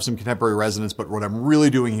 it might have some contemporary resonance, but what I'm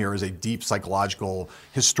really doing here is a deep psychological,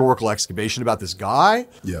 historical excavation about this guy?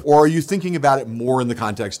 Yeah. Or are you thinking about it more in the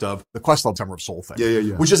context of the Questlove Summer of Soul thing?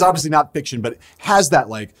 Yeah. Which is obviously not fiction, but has that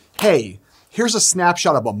like, hey, here's a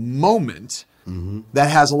snapshot of a moment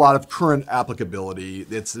that has a lot of current applicability.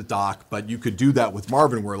 It's the doc, but you could do that with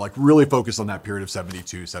Marvin, where like really focus on that period of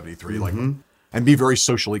 72, 73, like, and be very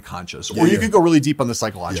socially conscious. Or you could go really deep on the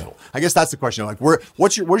psychological. I guess that's the question. Like, what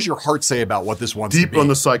does your heart say about what this wants to be? Deep on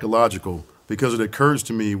the psychological, because it occurs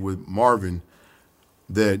to me with Marvin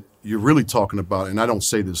that you're really talking about, and I don't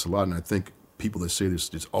say this a lot, and I think people that say this,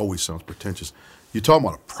 it always sounds pretentious. You're talking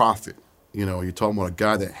about a prophet. You know, you're talking about a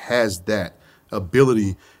guy that has that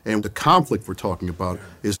ability, and the conflict we're talking about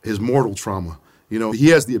is his mortal trauma. You know, he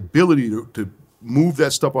has the ability to move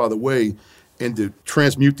that stuff out of the way and to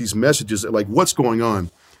transmute these messages, like what's going on.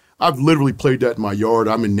 I've literally played that in my yard.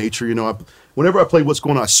 I'm in nature, you know. Whenever I play What's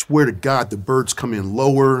Going On, I swear to God, the birds come in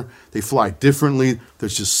lower, they fly differently.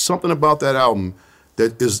 There's just something about that album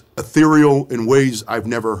that is ethereal in ways I've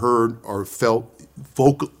never heard or felt,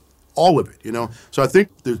 vocal, all of it, you know. So I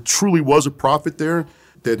think there truly was a prophet there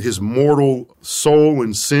that his mortal soul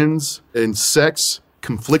and sins and sex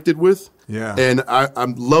conflicted with. Yeah. And I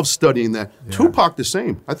love studying that. Yeah. Tupac the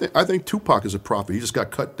same. I think Tupac is a prophet. He just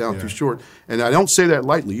got cut down too short. And I don't say that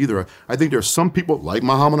lightly either. I think there are some people like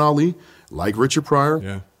Muhammad Ali, like Richard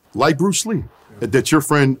Pryor, like Bruce Lee, that your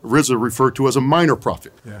friend RZA referred to as a minor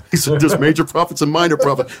prophet. Yeah. He said, this major prophet's a minor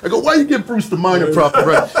prophet. I go, why you give Bruce the minor prophet?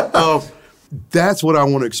 Right. That's what I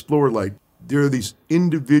want to explore. Like, there are these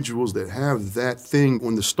individuals that have that thing.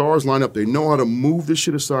 When the stars line up, they know how to move this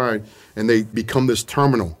shit aside, and they become this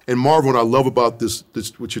terminal. And Marvin, what I love about this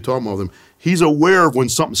what you're talking about with him, he's aware of when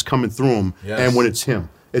something's coming through him and when it's him.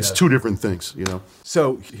 It's two different things, you know?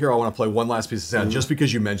 So here I want to play one last piece of sound, just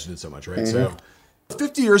because you mentioned it so much, right? So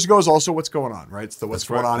 50 years ago is also What's Going On, right? It's the What's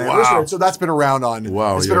Going On. Wow. So that's been around on,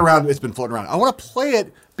 it's been floating around. I want to play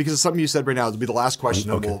it because it's something you said right now. It'll be the last question,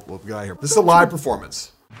 and we'll get out of here. This is a live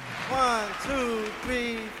performance. 1, 2,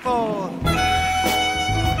 3, 4.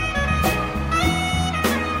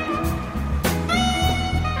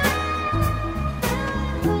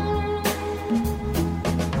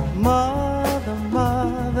 Mother,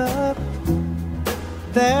 mother,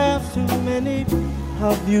 there's too many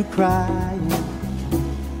of you crying.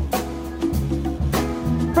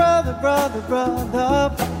 Brother, brother,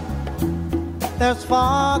 brother, there's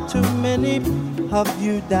far too many of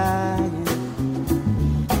you dying.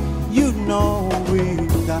 You know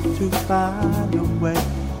we've got to find a way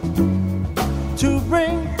to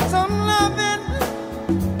bring some loving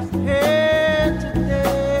here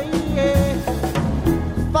today.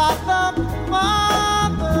 Father,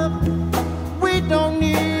 Father, we don't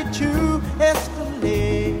need to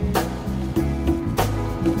escalate.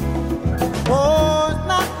 Oh, it's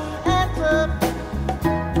not the answer,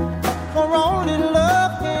 for only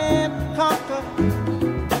love can conquer.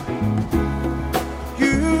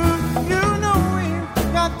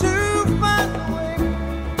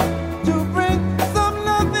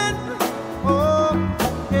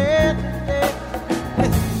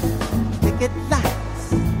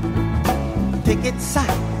 Picket sight,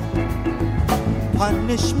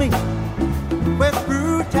 punish me with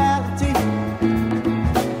brutality.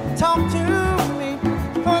 Talk to me,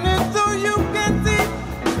 honey, so you can see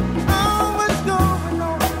what's going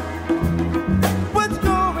on. What's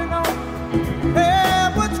going on?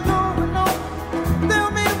 Hey, what's going on? Tell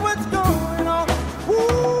me what's going on.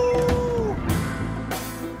 Ooh.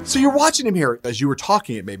 So you're watching him here. As you were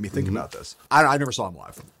talking, it made me think about this. I never saw him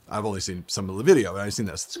live. I've only seen some of the video, and I've seen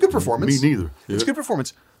this. It's a good performance. Me neither. It's a good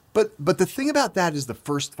performance. But the thing about that is the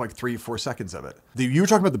first 3-4 seconds of it. You were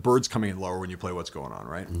talking about the birds coming in lower when you play What's Going On,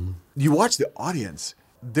 right? You watch the audience.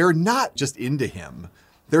 They're not just into him.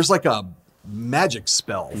 There's like a magic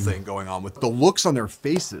spell thing going on with the looks on their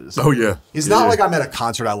faces. Oh, yeah. It's not like I'm at a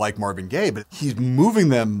concert, I like Marvin Gaye, but he's moving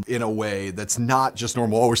them in a way that's not just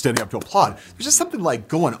normal, we're standing up to applaud. There's just something like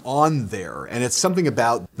going on there, and it's something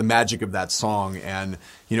about the magic of that song, and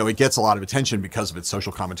it gets a lot of attention because of its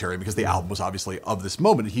social commentary, because the album was obviously of this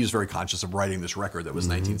moment, and he was very conscious of writing this record that was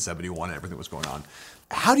 1971 and everything was going on.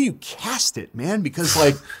 How do you cast it, man? Because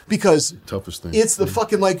toughest thing. It's the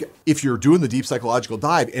fucking if you're doing the deep psychological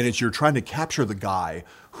dive and you're trying to capture the guy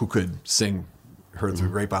who could sing Heard Through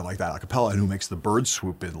the Grapevine like that a cappella and who makes the bird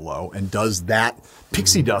swoop in low and does that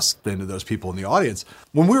pixie dust thing to those people in the audience.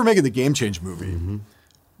 When we were making the Game Change movie,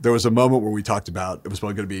 there was a moment where we talked about, it was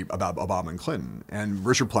going to be about Obama and Clinton. And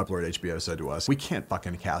Richard Plepler at HBO said to us, we can't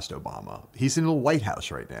fucking cast Obama. He's in the White House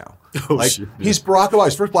right now. Shit, he's Barack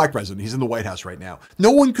Obama's first black president. He's in the White House right now. No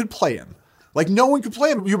one could play him. No one could play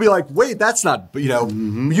him. You'll be like, wait, that's not,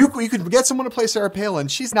 you could get someone to play Sarah Palin.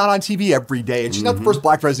 She's not on TV every day, and she's not the first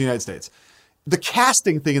black president of the United States. The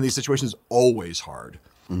casting thing in these situations is always hard.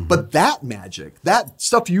 But that magic, that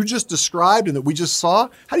stuff you just described and that we just saw,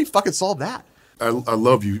 how do you fucking solve that? I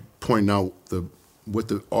love you pointing out what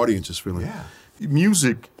the audience is feeling. Yeah.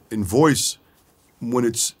 Music and voice, when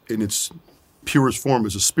it's in its purest form,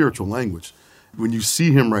 is a spiritual language. When you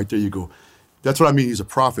see him right there, you go, that's what I mean. He's a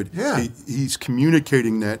prophet. Yeah. He's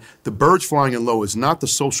communicating that the birds flying in low is not the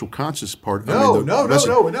social conscious part. No.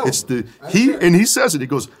 It's he says it. He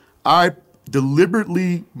goes, I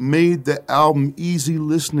deliberately made the album easy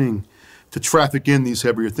listening to traffic in these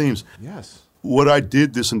heavier themes. Yes. What I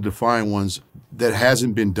did this in Defiant Ones that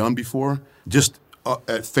hasn't been done before, just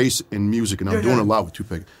at face in music, and I'm doing a lot with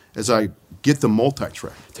Tupac, as I get the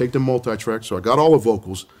multi-track, take the multi-track, so I got all the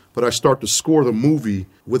vocals, but I start to score the movie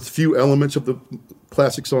with few elements of the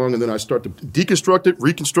classic song, and then I start to deconstruct it,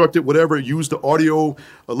 reconstruct it, whatever, use the audio.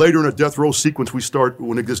 Later in a Death Row sequence, we start,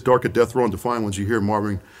 when it gets dark at Death Row and Defiant Ones, you hear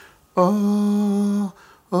Marvin, I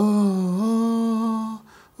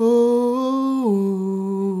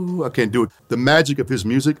can't do it. The magic of his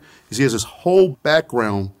music is he has this whole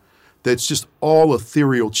background that's just all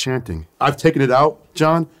ethereal chanting. I've taken it out,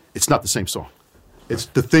 John. It's not the same song. It's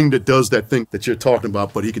the thing that does that thing that you're talking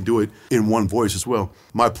about, but he can do it in one voice as well.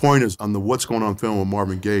 My point is, on the What's Going On film with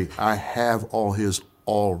Marvin Gaye, I have all his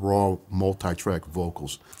raw multi-track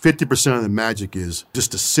vocals. 50% of the magic is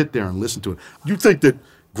just to sit there and listen to it. You think that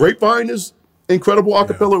Grapevine is incredible a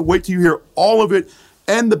cappella? Wait till you hear all of it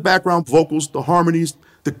and the background vocals, the harmonies,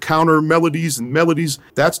 the counter melodies and melodies.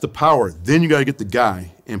 That's the power. Then you got to get the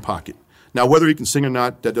guy in pocket. Now, whether he can sing or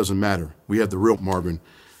not, that doesn't matter. We have the real Marvin.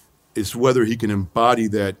 It's whether he can embody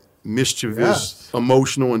that mischievous,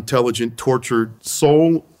 emotional, intelligent, tortured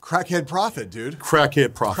soul. Crackhead prophet, dude.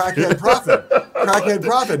 Crackhead prophet. Crackhead prophet. Crackhead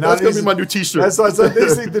prophet. That's going to be my new t-shirt. That's an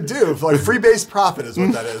easy thing to do. Free bass prophet is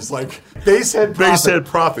what that is. Basshead prophet. Basshead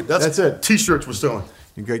prophet. That's it. T-shirts we're selling.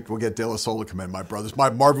 We'll get De La Soul to come in. My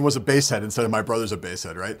Marvin was a basshead instead of my brother's a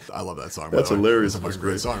basshead, right? I love that song. That's hilarious. It's a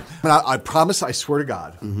great song. I promise, I swear to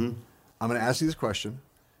God, I'm going to ask you this question.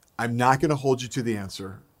 I'm not going to hold you to the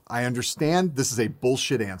answer. I understand this is a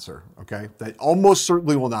bullshit answer, okay? That almost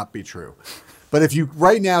certainly will not be true. But if you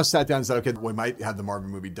right now sat down and said, okay, we might have the Marvin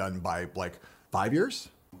movie done by 5 years?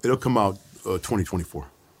 It'll come out 2024.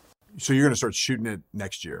 So you're going to start shooting it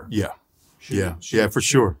next year? Yeah. Yeah, for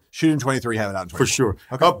sure. Shoot in 23, have it out in 24. For sure.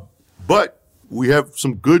 Okay. But we have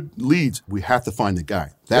some good leads. We have to find the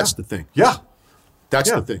guy. That's the thing. Yeah. That's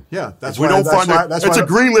the thing. Yeah. That's we don't find it. It's a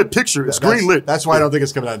greenlit picture. It's greenlit. That's why I don't think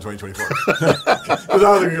it's coming out in 2024. Because I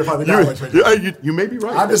don't think you're going to find the guy in 2024. You may be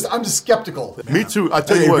right. I'm just skeptical. Me too. I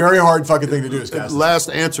tell you what. A very hard fucking thing to do is cast. Last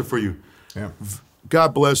answer for you. Yeah.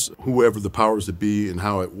 God bless whoever the powers that be and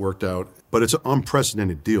how it worked out. But it's an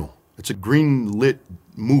unprecedented deal. It's a greenlit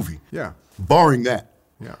movie. Yeah. Barring that.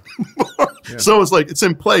 Yeah. So it's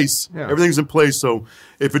in place. Yeah. Everything's in place. So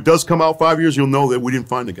if it does come out 5 years, you'll know that we didn't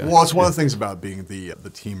find the guy. Well, it's one of the things about being the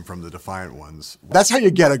team from the Defiant Ones. That's how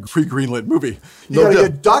you get a pre-greenlit movie. You got to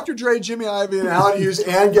get Dr. Dre, Jimmy Iovine, and Allen Hughes,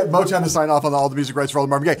 and get Motown to sign off on all the music rights for all the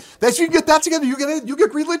Marvin Gaye. That's you get that together, you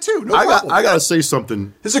get greenlit too. No problem. I got to say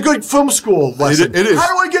something. It's a good film school lesson. It is.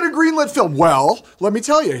 How do I get a greenlit film? Well, let me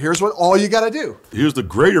tell you. Here's what all you got to do. Here's the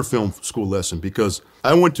greater film school lesson, because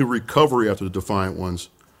I went to recovery after the Defiant Ones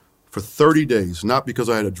for 30 days, not because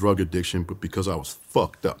I had a drug addiction, but because I was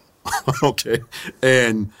fucked up. Okay?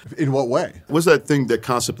 And in what way? What's that thing, that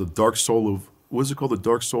concept of dark soul what is it called? The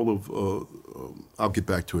Dark Soul of, I'll get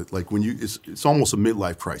back to it. Like when it's almost a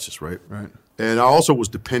midlife crisis, right? Right. And I also was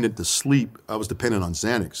dependent to sleep. I was dependent on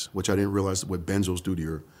Xanax, which I didn't realize what benzos do to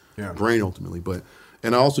your brain ultimately.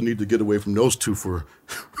 And I also need to get away from those two for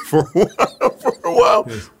a while.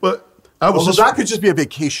 Yes. But I was that could just be a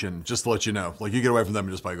vacation, just to let you know. Like you get away from them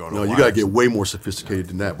just by going. No, you got to get way more sophisticated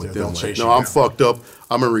than that with them. Like, no, I'm fucked up.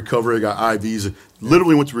 I'm in recovery. I got IVs.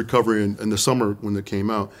 Literally went to recovery in the summer when it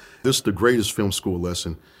came out. This is the greatest film school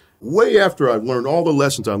lesson. Way after I learned all the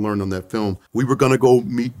lessons I learned on that film, we were going to go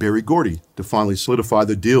meet Berry Gordy to finally solidify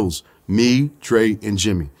the deals. Me, Dre, and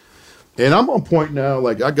Jimmy. And I'm on point now,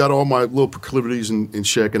 like I got all my little proclivities in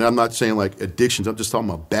check, and I'm not saying like addictions, I'm just talking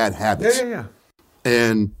about bad habits. Yeah.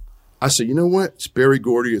 And I said, you know what? It's Berry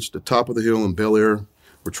Gordy, it's the top of the hill in Bel Air.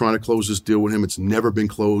 We're trying to close this deal with him. It's never been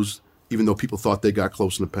closed, even though people thought they got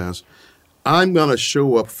close in the past. I'm going to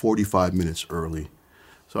show up 45 minutes early.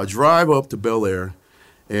 So I drive up to Bel Air,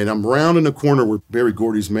 and I'm rounding the corner where Berry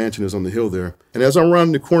Gordy's mansion is on the hill there. And as I'm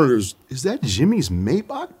rounding the corner, is that Jimmy's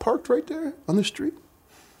Maybach parked right there on the street?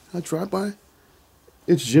 I drive by.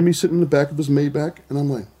 It's Jimmy sitting in the back of his Maybach, and I'm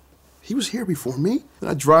like, he was here before me? And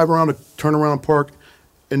I drive around to turn around and park,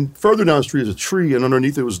 and further down the street is a tree, and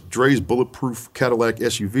underneath it was Dre's bulletproof Cadillac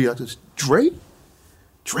SUV. I just, Dre?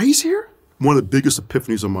 Dre's here? One of the biggest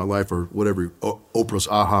epiphanies of my life, or whatever, Oprah's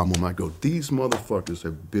aha moment. I go, these motherfuckers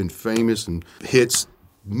have been famous and hits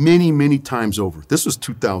many, many times over. This was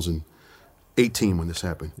 2018 when this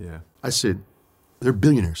happened. Yeah. I said, they're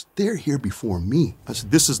billionaires. They're here before me. I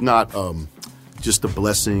said, this is not just a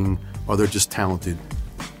blessing, or they're just talented.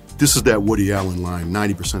 This is that Woody Allen line.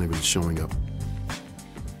 90% of it is showing up.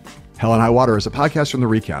 Hell and High Water is a podcast from The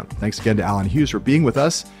Recount. Thanks again to Alan Hughes for being with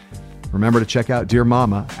us. Remember to check out Dear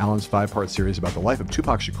Mama, Alan's 5-part series about the life of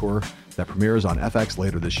Tupac Shakur that premieres on FX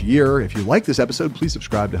later this year. If you like this episode, please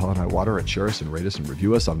subscribe to Hell and High Water and share us and rate us and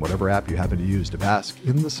review us on whatever app you happen to use to bask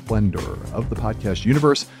in the splendor of the podcast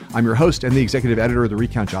universe. I'm your host and the executive editor of The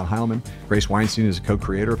Recount, John Heilman. Grace Weinstein is a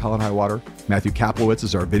co-creator of Hell and High Water. Matthew Kaplowitz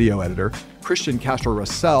is our video editor. Christian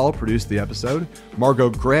Castro-Russell produced the episode. Margot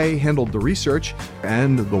Gray handled the research.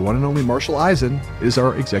 And the one and only Marshall Eisen is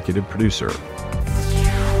our executive producer.